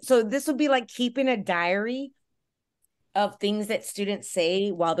writing. So this would be like keeping a diary of things that students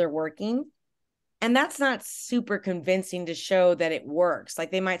say while they're working. And that's not super convincing to show that it works.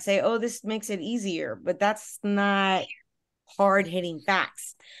 Like they might say, oh, this makes it easier, but that's not hard-hitting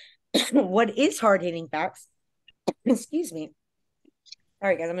facts. What is hard-hitting facts? Excuse me. All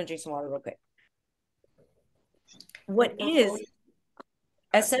right, guys, I'm gonna drink some water real quick. What is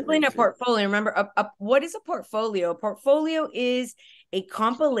assembling a portfolio? Remember, what is a portfolio? A portfolio is a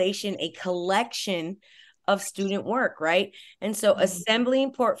compilation, a collection of student work, right? And so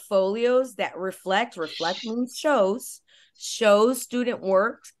assembling portfolios that reflect means shows student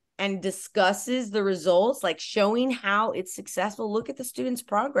work and discusses the results, like showing how it's successful. Look at the students'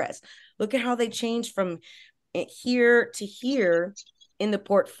 progress. Look at how they change from here to here in the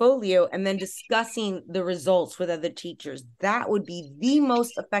portfolio, and then discussing the results with other teachers. That would be the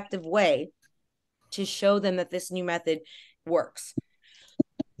most effective way to show them that this new method works.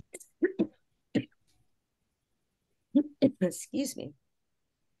 Excuse me.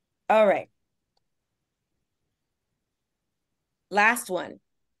 All right. Last one.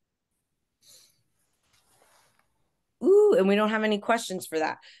 Ooh, and we don't have any questions for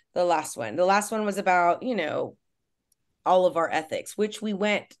that. The last one was about, all of our ethics, which we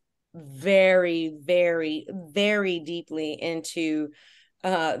went very, very, very deeply into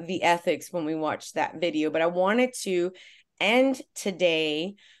the ethics when we watched that video. But I wanted to end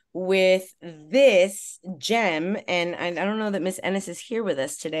today with this gem. And I don't know that Miss Ennis is here with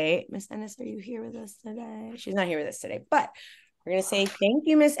us today. Miss Ennis, are you here with us today? She's not here with us today, but we're going to say thank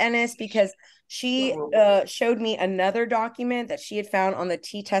you, Miss Ennis, because she showed me another document that she had found on the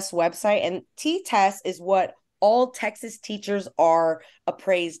TEXES website. And TEXES is what all Texas teachers are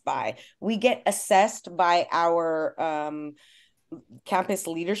appraised by. We get assessed by our campus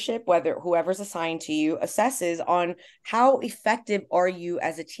leadership, whether whoever's assigned to you assesses on how effective are you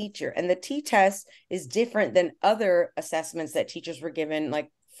as a teacher. And the T-test is different than other assessments that teachers were given. Like,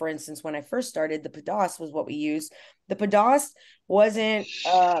 for instance, when I first started, the PDOS was what we used. The PDOS wasn't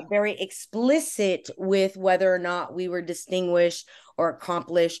very explicit with whether or not we were distinguished or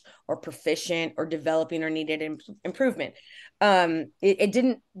accomplished or proficient or developing or needed improvement. It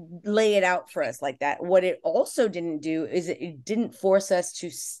didn't lay it out for us like that. What it also didn't do is it didn't force us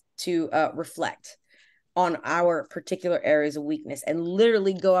to reflect on our particular areas of weakness and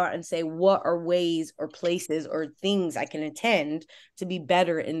literally go out and say, what are ways or places or things I can attend to be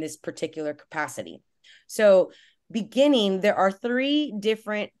better in this particular capacity? So beginning, there are 3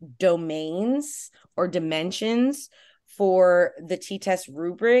 different domains or dimensions for the T-test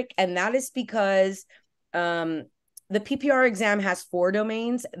rubric. And that is because the PPR exam has 4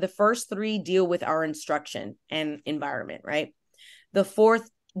 domains. The first 3 deal with our instruction and environment, right? The 4th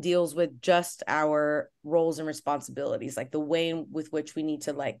deals with just our roles and responsibilities, like the way with which we need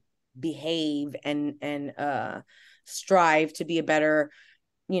to like behave and strive to be a better,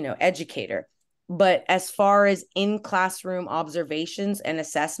 educator. But as far as in classroom observations and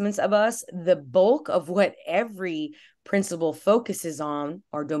assessments of us, the bulk of what every principal focuses on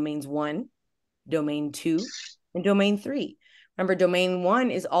are domains 1, domain 2, and domain 3. Remember, domain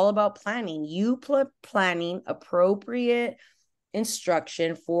 1 is all about planning. You planning appropriate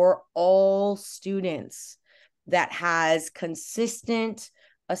instruction for all students that has consistent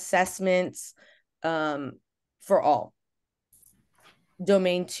assessments for all.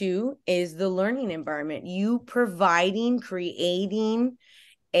 Domain 2 is the learning environment. You creating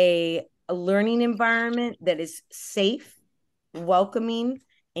a learning environment that is safe, welcoming,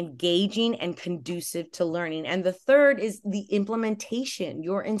 engaging, and conducive to learning. And the third is the implementation,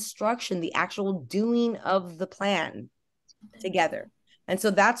 your instruction, the actual doing of the plan together. And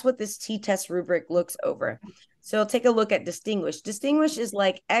so that's what this T-test rubric looks over. So take a look at distinguished. Distinguished is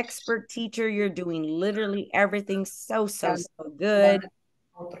like expert teacher. You're doing literally everything so good.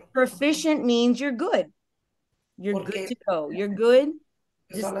 Proficient means you're good. You're good to go. You're good.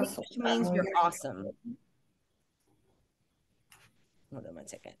 Distinguished means you're awesome. Hold on one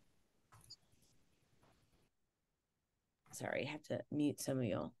second. Sorry, I have to mute some of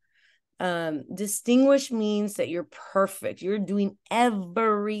y'all. Distinguished means that you're perfect. You're doing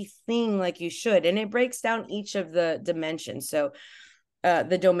everything like you should. And it breaks down each of the dimensions. So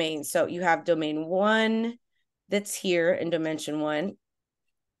the domains. So you have domain 1, that's here in dimension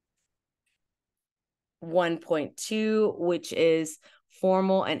 1.2, which is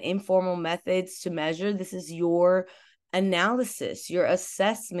formal and informal methods to measure. This is your analysis, your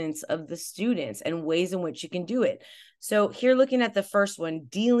assessments of the students and ways in which you can do it. So here, looking at the first one,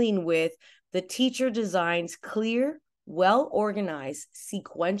 dealing with the teacher designs clear, well-organized,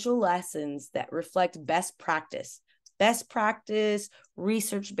 sequential lessons that reflect best practice,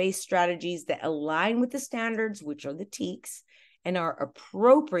 research-based strategies that align with the standards, which are the TEKS, and are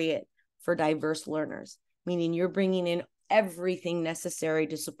appropriate for diverse learners, meaning you're bringing in everything necessary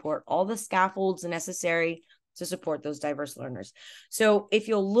to support all the scaffolds necessary to support those diverse learners. So if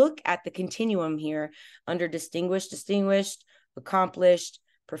you'll look at the continuum here under distinguished, accomplished,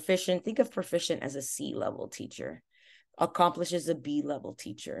 proficient, think of proficient as a C-level teacher. Accomplished is a B-level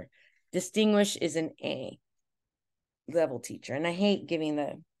teacher. Distinguished is an A-level teacher. And I hate giving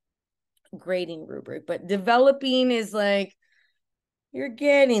the grading rubric, but developing is like, you're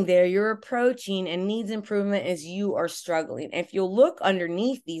getting there, you're approaching, and needs improvement as you are struggling. If you'll look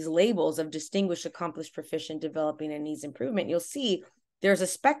underneath these labels of distinguished, accomplished, proficient, developing, and needs improvement, you'll see there's a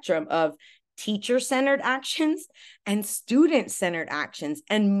spectrum of teacher-centered actions and student-centered actions.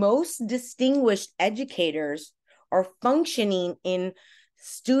 And most distinguished educators are functioning in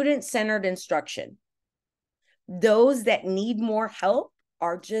student-centered instruction. Those that need more help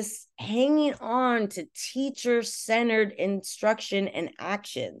are just hanging on to teacher-centered instruction and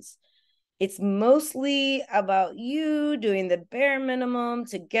actions. It's mostly about you doing the bare minimum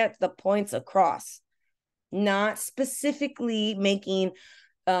to get the points across, not specifically making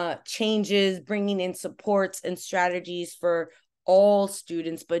changes, bringing in supports and strategies for all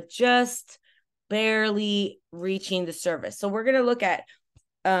students, but just barely reaching the surface. So we're going to look at,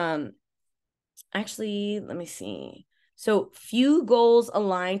 actually, let me see. So few goals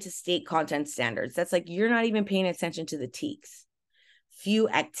aligned to state content standards. That's like, you're not even paying attention to the TEKS. Few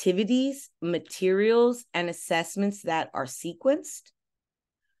activities, materials, and assessments that are sequenced.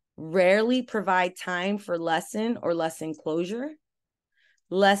 Rarely provide time for lesson or lesson closure.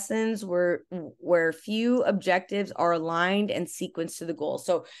 Lessons where few objectives are aligned and sequenced to the goal.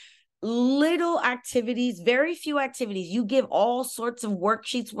 So little activities, very few activities. You give all sorts of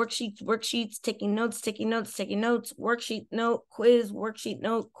worksheets, taking notes, worksheet, note, quiz, worksheet,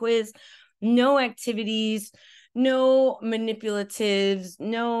 note, quiz. No activities, no manipulatives,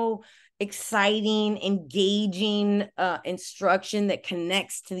 no exciting, engaging instruction that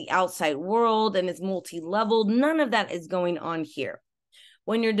connects to the outside world and is multi-leveled. None of that is going on here.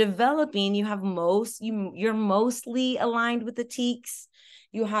 When you're developing, you're mostly aligned with the TEKS.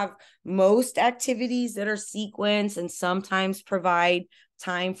 You have most activities that are sequenced and sometimes provide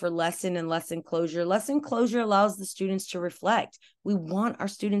time for lesson and lesson closure. Lesson closure allows the students to reflect. We want our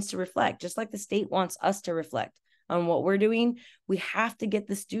students to reflect, just like the state wants us to reflect on what we're doing. We have to get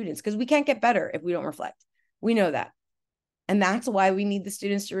the students, because we can't get better if we don't reflect. We know that. And that's why we need the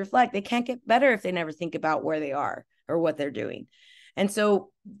students to reflect. They can't get better if they never think about where they are or what they're doing. And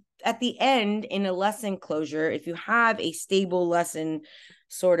so at the end, in a lesson closure, if you have a stable lesson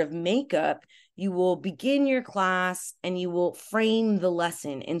sort of makeup, you will begin your class and you will frame the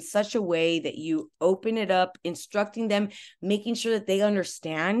lesson in such a way that you open it up, instructing them, making sure that they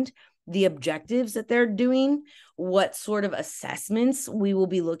understand the objectives that they're doing, what sort of assessments we will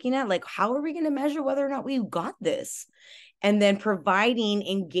be looking at, like how are we going to measure whether or not we got this? And then providing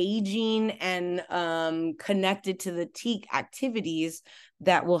engaging and connected to the TEK activities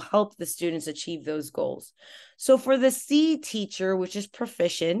that will help the students achieve those goals. So for the C teacher, which is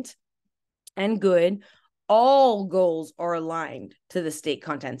proficient and good, all goals are aligned to the state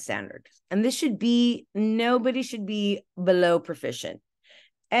content standards. And this should be, nobody should be below proficient.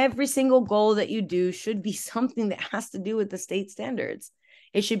 Every single goal that you do should be something that has to do with the state standards.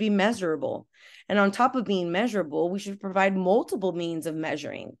 It should be measurable. And on top of being measurable, we should provide multiple means of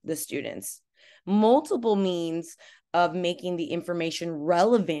measuring the students, multiple means of making the information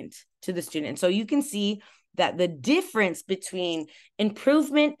relevant to the student. So you can see that the difference between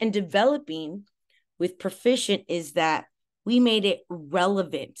improvement and developing with proficient is that we made it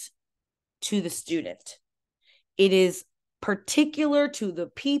relevant to the student. It is particular to the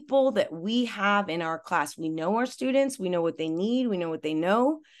people that we have in our class. We know our students, we know what they need, we know what they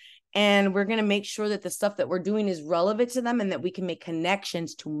know, and we're going to make sure that the stuff that we're doing is relevant to them and that we can make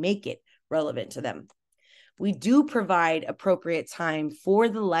connections to make it relevant to them. We do provide appropriate time for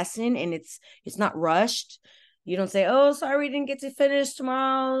the lesson, and it's not rushed. You don't say, oh, sorry, we didn't get to finish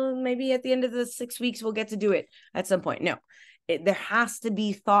tomorrow. Maybe at the end of the 6 weeks, we'll get to do it at some point. No. There has to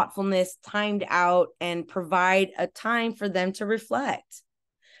be thoughtfulness, timed out, and provide a time for them to reflect.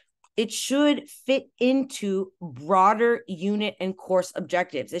 it should fit into broader unit and course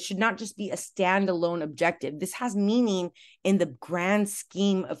objectives. It should not just be a standalone objective. This has meaning in the grand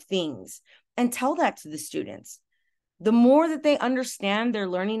scheme of things. And tell that to the students. The more that they understand their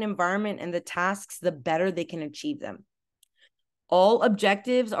learning environment and the tasks, the better they can achieve them. All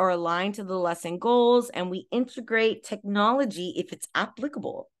objectives are aligned to the lesson goals, and we integrate technology if it's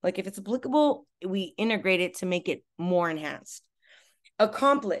applicable. Like if it's applicable, we integrate it to make it more enhanced.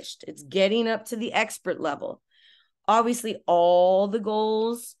 Accomplished, it's getting up to the expert level. Obviously, all the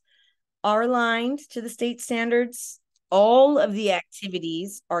goals are aligned to the state standards. All of the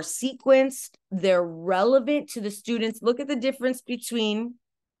activities are sequenced. They're relevant to the students. Look at the difference between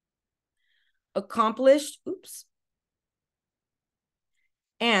accomplished,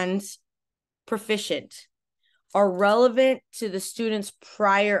 and proficient. Are relevant to the students'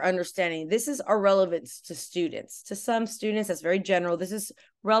 prior understanding. This is our relevance to students. To some students, that's very general. This is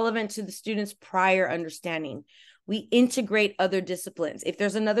relevant to the students' prior understanding. We integrate other disciplines. If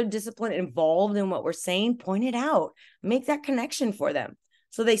there's another discipline involved in what we're saying, point it out. Make that connection for them.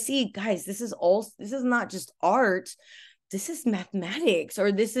 So they see, guys, this is not just art. This is mathematics,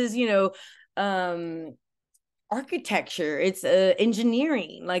 or this is, architecture, it's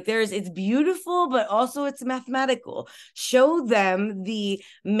engineering. Like it's beautiful, but also it's mathematical. Show them the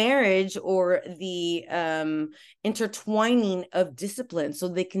marriage or the intertwining of disciplines so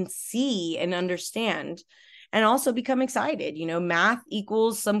they can see and understand and also become excited. Math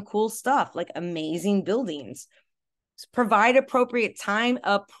equals some cool stuff like amazing buildings. Provide appropriate time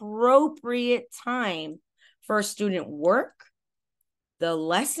for student work, the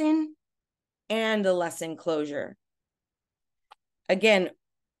lesson, and the lesson closure. Again,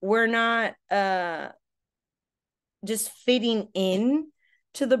 we're not just fitting in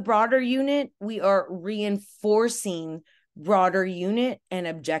to the broader unit. We are reinforcing broader unit and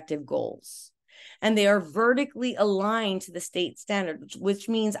objective goals. And they are vertically aligned to the state standard, which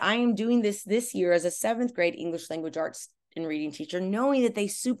means I am doing this year as a 7th grade English language arts and reading teacher, knowing that they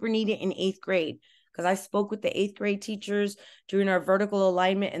super need it in 8th grade. Because I spoke with the 8th grade teachers during our vertical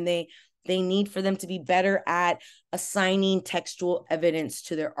alignment, and they need for them to be better at assigning textual evidence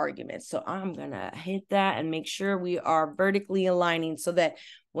to their arguments. So I'm going to hit that and make sure we are vertically aligning so that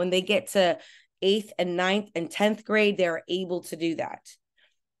when they get to 8th and 9th and 10th grade, they're able to do that.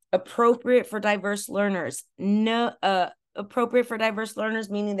 Appropriate for diverse learners. Appropriate for diverse learners,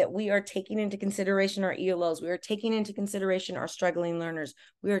 meaning that we are taking into consideration our ELLs. We are taking into consideration our struggling learners.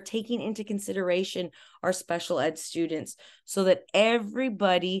 We are taking into consideration our special ed students so that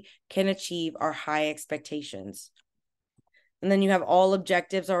everybody can achieve our high expectations. And then you have all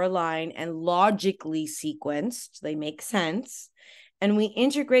objectives are aligned and logically sequenced. They make sense. And we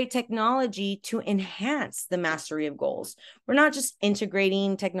integrate technology to enhance the mastery of goals. We're not just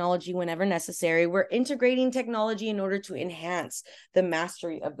integrating technology whenever necessary. We're integrating technology in order to enhance the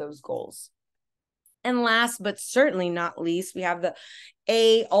mastery of those goals. And last, but certainly not least, we have the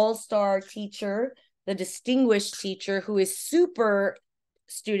A all-star teacher, the distinguished teacher who is super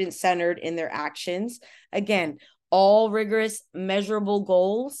student-centered in their actions. Again, all rigorous, measurable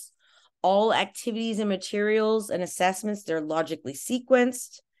goals. All activities and materials and assessments, they're logically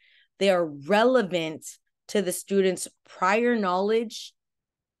sequenced. They are relevant to the student's prior knowledge,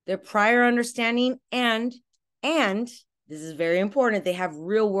 their prior understanding, and this is very important, they have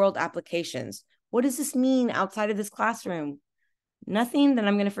real-world applications. What does this mean outside of this classroom? Nothing, then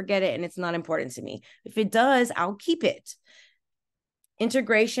I'm going to forget it and it's not important to me. If it does, I'll keep it.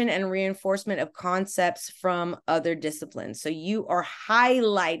 Integration and reinforcement of concepts from other disciplines. So you are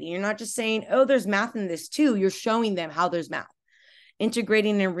highlighting, you're not just saying, oh, there's math in this too. You're showing them how there's math.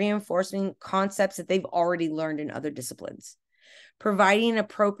 Integrating and reinforcing concepts that they've already learned in other disciplines. Providing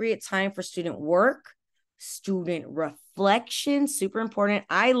appropriate time for student work, student reflection, super important.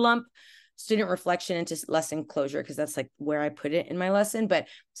 I lump student reflection into lesson closure because that's like where I put it in my lesson, but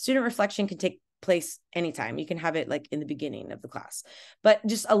student reflection can take place anytime. You can have it like in the beginning of the class, but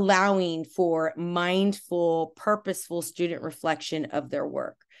just allowing for mindful, purposeful student reflection of their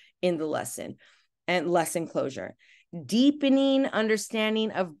work in the lesson and lesson closure. Deepening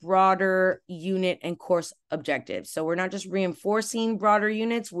understanding of broader unit and course objectives. So we're not just reinforcing broader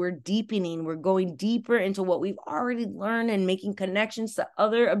units, we're deepening, we're going deeper into what we've already learned and making connections to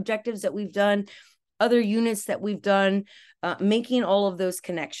other objectives that we've done, other units that we've done, making all of those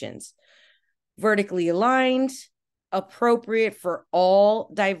connections. Vertically aligned, appropriate for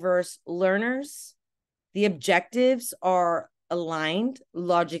all diverse learners. The objectives are aligned,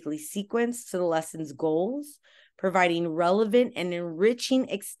 logically sequenced to the lesson's goals, providing relevant and enriching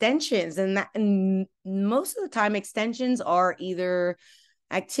extensions. And most of the time, extensions are either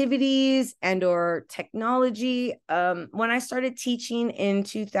activities and or technology. When I started teaching in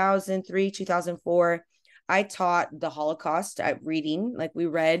 2003, 2004, I taught the Holocaust at reading, like we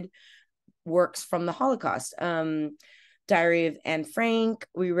read works from the Holocaust. Diary of Anne Frank,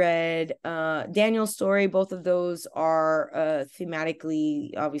 we read Daniel's story. Both of those are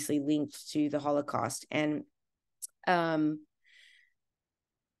thematically obviously linked to the Holocaust. And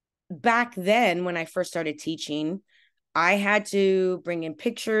back then when I first started teaching, I had to bring in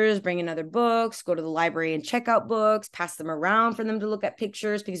pictures, bring in other books, go to the library and check out books, pass them around for them to look at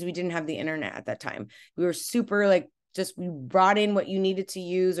pictures because we didn't have the internet at that time. We were super like, just we brought in what you needed to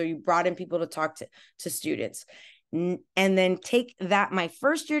use, or you brought in people to talk to students. And then take that, my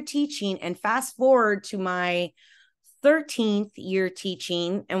first year teaching, and fast forward to my 13th year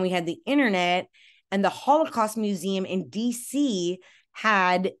teaching, and we had the internet, and the Holocaust Museum in DC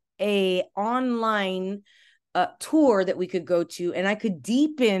had a online tour that we could go to, and I could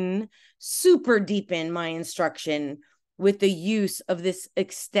super deepen my instruction with the use of this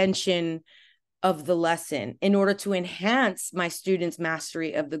extension of the lesson in order to enhance my students'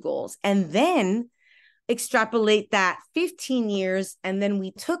 mastery of the goals. And then extrapolate that 15 years. And then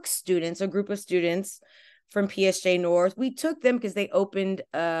we took students, a group of students from PSJ North. We took them because they opened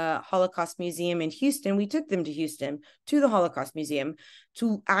a Holocaust Museum in Houston. We took them to Houston, to the Holocaust Museum,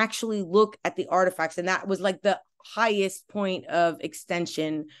 to actually look at the artifacts. And that was like the highest point of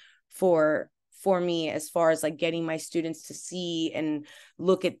extension for me, as far as like getting my students to see and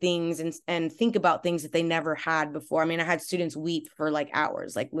look at things and think about things that they never had before. I mean, I had students weep for like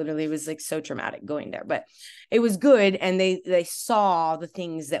hours, like literally it was like so traumatic going there, but it was good. And they saw the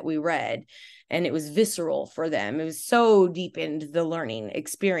things that we read, and it was visceral for them. It was so deepened the learning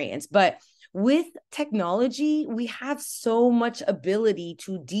experience. But with technology, we have so much ability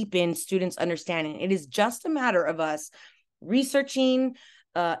to deepen students' understanding. It is just a matter of us researching,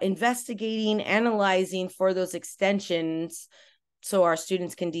 investigating, analyzing for those extensions so our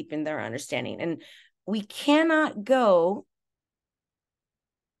students can deepen their understanding. And we cannot go,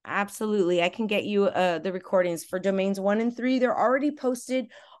 absolutely, I can get you the recordings for domains 1 and 3. They're already posted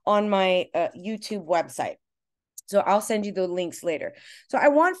on my YouTube website. So I'll send you the links later. So I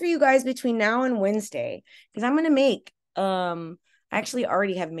want for you guys between now and Wednesday, because I'm going to make, I actually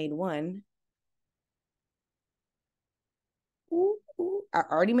already have made one. I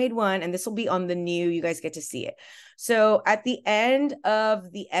already made one, and this will be on the new, you guys get to see it. So at the end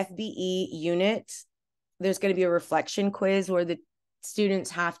of the FBE unit, there's going to be a reflection quiz where the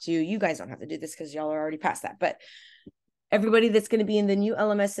students have to, you guys don't have to do this because y'all are already past that, but everybody that's going to be in the new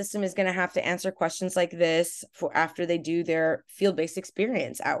LMS system is going to have to answer questions like this for after they do their field-based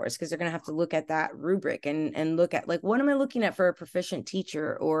experience hours, because they're going to have to look at that rubric and look at like, what am I looking at for a proficient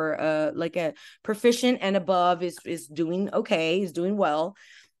teacher, or like a proficient and above is doing okay, is doing well.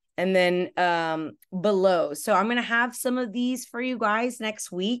 And then below. So I'm going to have some of these for you guys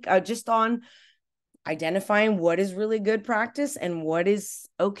next week, just on identifying what is really good practice and what is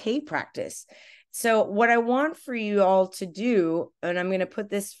okay practice. So what I want for you all to do, and I'm going to put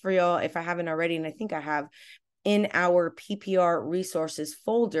this for y'all if I haven't already, and I think I have, in our PPR resources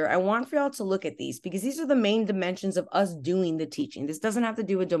folder, I want for y'all to look at these, because these are the main dimensions of us doing the teaching. This doesn't have to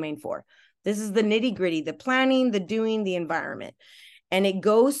do with domain 4. This is the nitty gritty, the planning, the doing, the environment. And it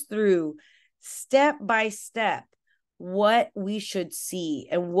goes through step by step what we should see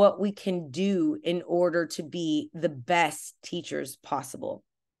and what we can do in order to be the best teachers possible.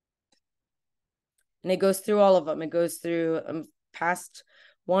 And it goes through all of them. It goes through past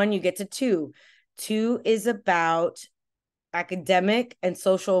 1, you get to 2. 2 is about academic and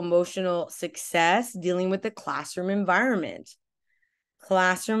social emotional success, dealing with the classroom environment.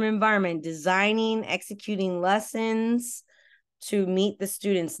 Classroom environment, designing, executing lessons to meet the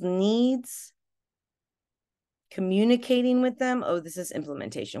students' needs, communicating with them. Oh, this is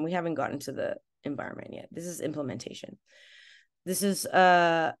implementation. We haven't gotten to the environment yet. This is implementation. This is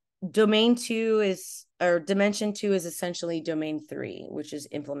domain 2 is, or dimension 2 is essentially domain 3, which is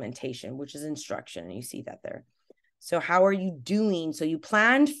implementation, which is instruction. And you see that there. So how are you doing? So you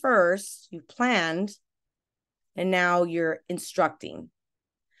planned first, and now you're instructing.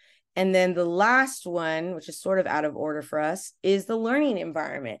 And then the last one, which is sort of out of order for us, is the learning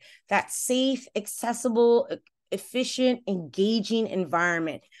environment. That safe, accessible, efficient, engaging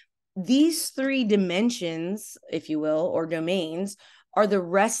environment. These 3 dimensions, if you will, or domains, are the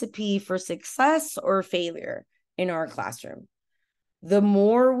recipe for success or failure in our classroom. The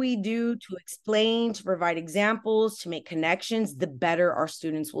more we do to explain, to provide examples, to make connections, the better our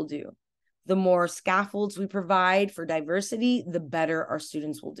students will do. The more scaffolds we provide for diversity, the better our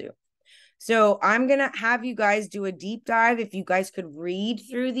students will do. So I'm going to have you guys do a deep dive. If you guys could read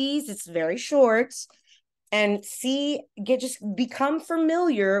through these, it's very short, and just become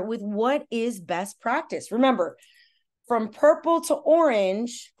familiar with what is best practice. Remember, from purple to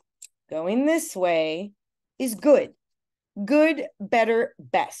orange, going this way is good. Good, better,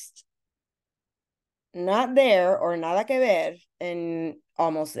 best. Not there or nada que ver and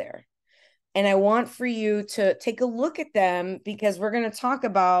almost there. And I want for you to take a look at them, because we're going to talk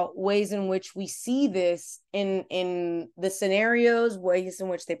about ways in which we see this in the scenarios, ways in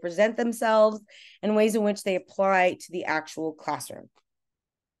which they present themselves, and ways in which they apply to the actual classroom.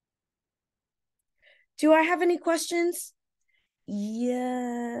 Do I have any questions?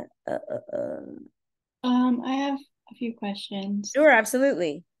 Yeah. I have a few questions. Sure,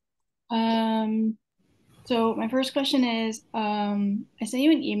 absolutely. So my first question is, I sent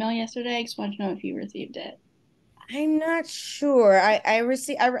you an email yesterday. I just want to know if you received it. I'm not sure. I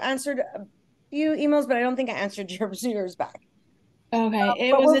answered a few emails, but I don't think I answered yours back. Okay,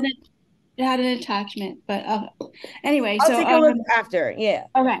 it had an attachment, but anyway, I'll take a look after. Yeah.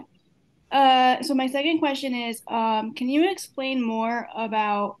 Okay. So my second question is, can you explain more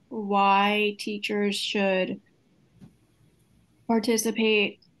about why teachers should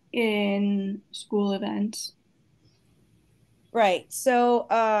participate in school events? Right. So,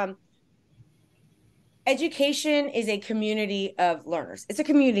 education is a community of learners. It's a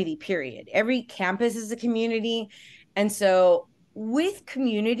community, period. Every campus is a community. And so with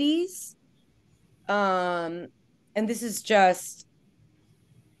communities, and this is just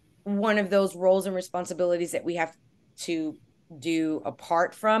one of those roles and responsibilities that we have to do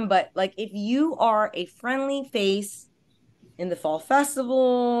apart from, but like if you are a friendly face in the fall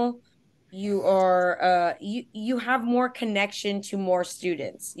festival, you are you have more connection to more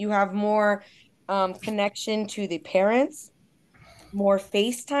students, you have more connection to the parents, more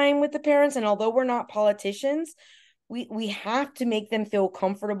FaceTime with the parents. And although we're not politicians, we have to make them feel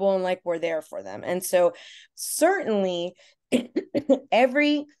comfortable and like we're there for them. And so certainly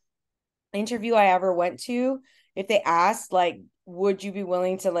every interview I ever went to, if they asked like, would you be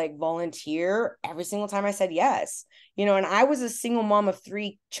willing to like volunteer, every single time I said yes. And I was a single mom of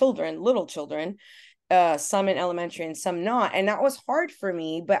 3 children, little children, some in elementary and some not, and that was hard for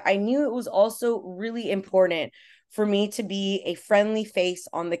me, but I knew it was also really important for me to be a friendly face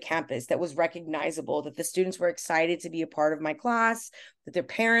on the campus that was recognizable, that the students were excited to be a part of my class, that their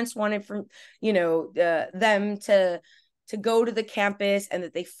parents wanted them to go to the campus, and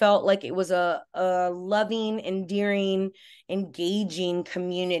that they felt like it was a loving, endearing, engaging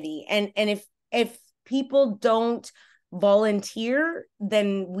community. And if people don't volunteer,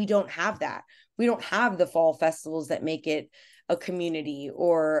 then we don't have that. We don't have the fall festivals that make it a community,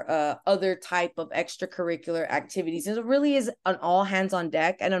 or other type of extracurricular activities. And it really is an all hands on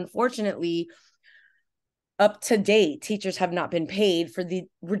deck. And unfortunately, up to date, teachers have not been paid for the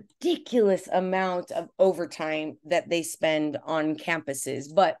ridiculous amount of overtime that they spend on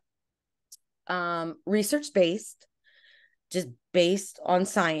campuses. But research-based, just based on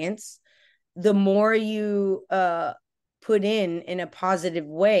science, the more you put in a positive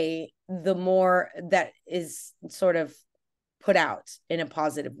way, the more that is sort of put out in a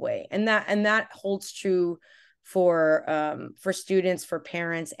positive way. And that holds true for students, for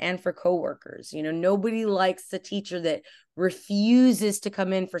parents, and for coworkers. Nobody likes the teacher that refuses to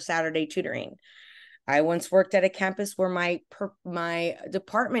come in for Saturday tutoring. I once worked at a campus where my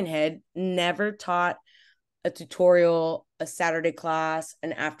department head never taught a tutorial, a Saturday class,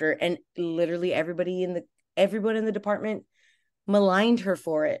 and literally everyone in the department maligned her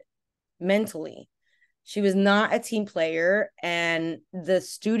for it mentally. She was not a team player, and the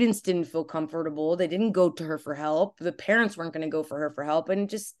students didn't feel comfortable. They didn't go to her for help. The parents weren't going to go for her for help.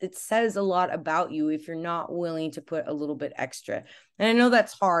 And it says a lot about you if you're not willing to put a little bit extra. And I know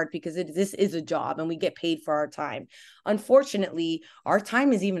that's hard, because this is a job and we get paid for our time. Unfortunately, our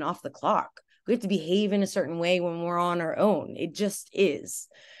time is even off the clock. We have to behave in a certain way when we're on our own. It just is.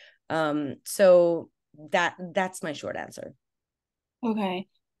 So that's my short answer. Okay.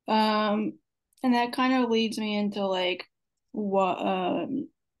 And that kind of leads me into like what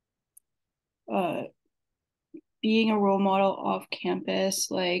being a role model off campus.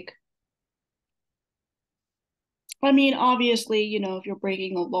 Like, I mean, obviously, if you're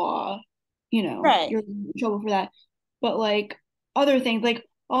breaking the law, right, you're in trouble for that. But like other things, like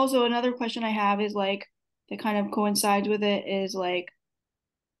also another question I have is like that kind of coincides with it is like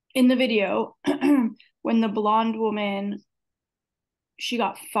in the video when the blonde woman, she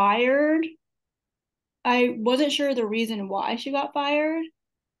got fired. I wasn't sure the reason why she got fired.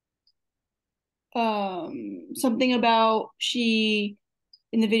 Something about she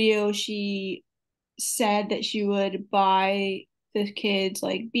in the video, she said that she would buy the kids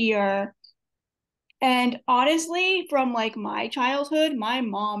like beer. And honestly, from like my childhood, my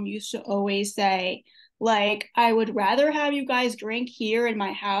mom used to always say, like, I would rather have you guys drink here in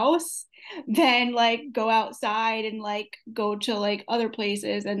my house than like go outside and like go to like other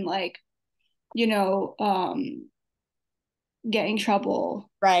places and like, you know, get in trouble.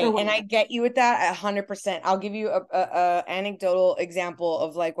 Right. And I get you with that 100%. I'll give you a anecdotal example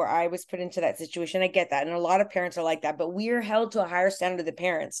of like where I was put into that situation. I get that. And a lot of parents are like that, but we are held to a higher standard than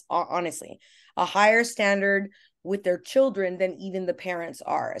parents, honestly, a higher standard with their children than even the parents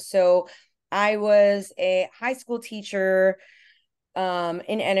are. So I was a high school teacher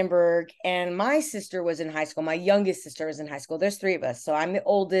in Edinburgh, and my sister was in high school. My youngest sister was in high school. There's three of us. So I'm the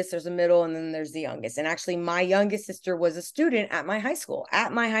oldest, there's a middle, and then there's the youngest. And actually my youngest sister was a student at my high school.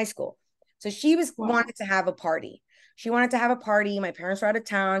 So she wanted to have a party. She wanted to have a party. My parents were out of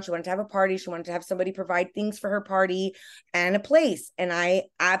town. She wanted to have a party. She wanted to have somebody provide things for her party and a place. And I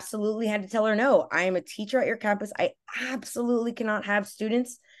absolutely had to tell her, no, I am a teacher at your campus. I absolutely cannot have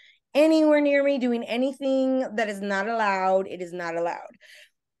students anywhere near me doing anything that is not allowed. It is not allowed.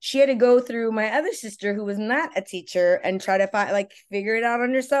 She had to go through my other sister, who was not a teacher, and try to figure it out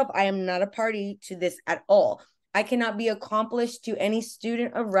on herself. I am not a party to this at all. I cannot be accomplished to any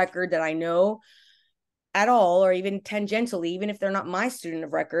student of record that I know at all, or even tangentially, even if they're not my student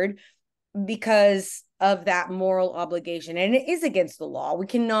of record, because of that moral obligation. And it is against the law. We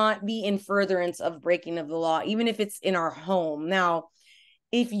cannot be in furtherance of breaking of the law, even if it's in our home. Now,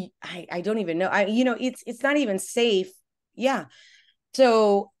 if you, I don't even know, it's not even safe. Yeah.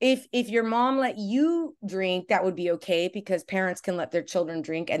 So if your mom let you drink, that would be okay, because parents can let their children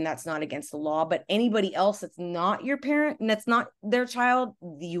drink and that's not against the law. But anybody else that's not your parent and that's not their child,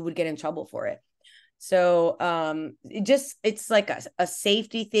 you would get in trouble for it. So it's like a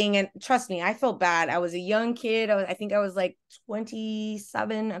safety thing. And trust me, I felt bad. I was a young kid. I think I was like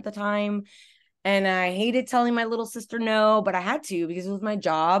 27 at the time. And I hated telling my little sister no, but I had to, because it was my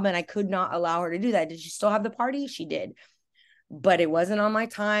job and I could not allow her to do that. Did she still have the party? She did. But it wasn't on my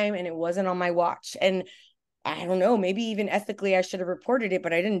time and it wasn't on my watch. And I don't know, maybe even ethically I should have reported it,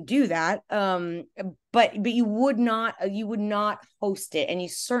 but I didn't do that. But you would not host it, and you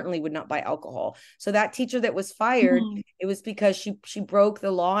certainly would not buy alcohol. So that teacher that was fired, it was because she broke the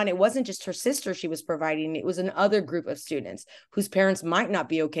law, and it wasn't just her sister she was providing. It was another group of students whose parents might not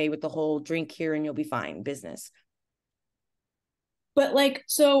be okay with the whole drink here and you'll be fine business. But like,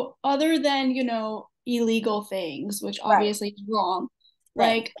 so other than, illegal things, which obviously is wrong,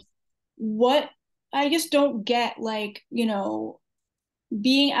 like what I just don't get, like,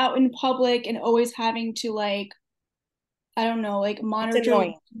 being out in public and always having to like, I don't know, like monitor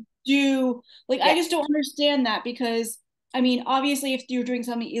what you do. Like, I just don't understand that, because I mean, obviously if you're doing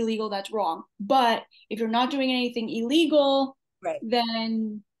something illegal, that's wrong. But if you're not doing anything illegal,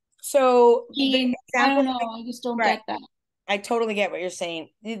 then I don't know. I just don't get that. I totally get what you're saying.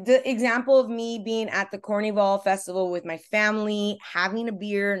 The example of me being at the Carnival Festival with my family, having a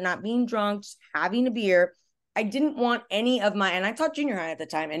beer, not being drunk, just having a beer. I didn't want any of and I taught junior high at the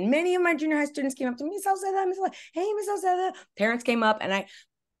time, and many of my junior high students came up to me, Miss Sauceda, hey, Miss Sauceda. Parents came up, and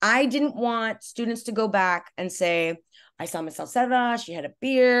I didn't want students to go back and say, I saw Miss Sauceda, she had a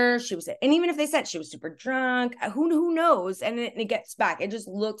beer, and even if they said she was super drunk, who knows? And it gets back. It just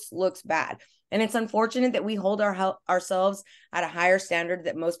looks bad. And it's unfortunate that we hold ourselves at a higher standard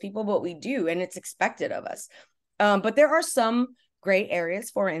than most people, but we do, and it's expected of us. But there are some gray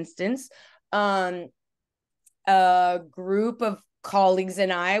areas. For instance, a group of colleagues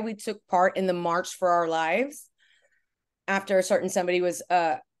and we took part in the March for Our Lives after a certain somebody was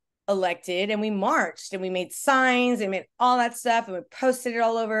elected, and we marched and we made signs and made all that stuff, and we posted it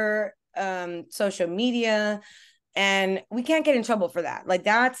all over social media. And we can't get in trouble for that. Like,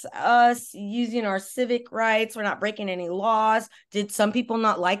 that's us using our civic rights. We're not breaking any laws. Did some people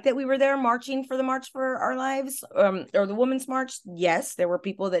not like that we were there marching for the March for Our Lives, or the Women's March? Yes, there were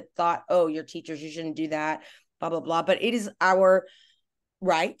people that thought, oh, you're teachers, you shouldn't do that, blah, blah, blah. But it is our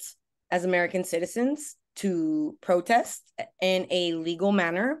right as American citizens to protest in a legal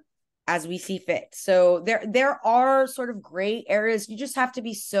manner as we see fit. So there are sort of gray areas. You just have to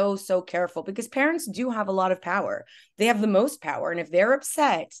be so careful, because parents do have a lot of power. They have the most power. And if they're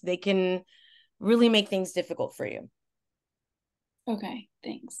upset, they can really make things difficult for you. Okay,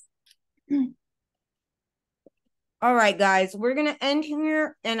 thanks. All right, guys, we're going to end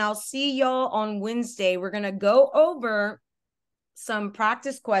here, and I'll see y'all on Wednesday. We're going to go over some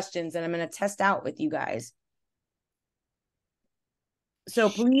practice questions, and I'm going to test out with you guys. So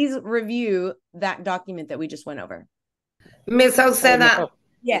please review that document that we just went over. Miss Sauceda,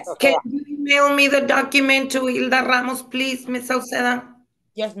 Yes. Can you email me the document to Hilda Ramos, please, Ms. Sauceda?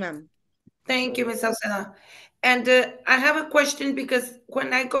 Yes, ma'am. Thank you, Ms. Sauceda. And I have a question because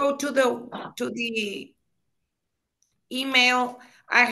when I go to the email,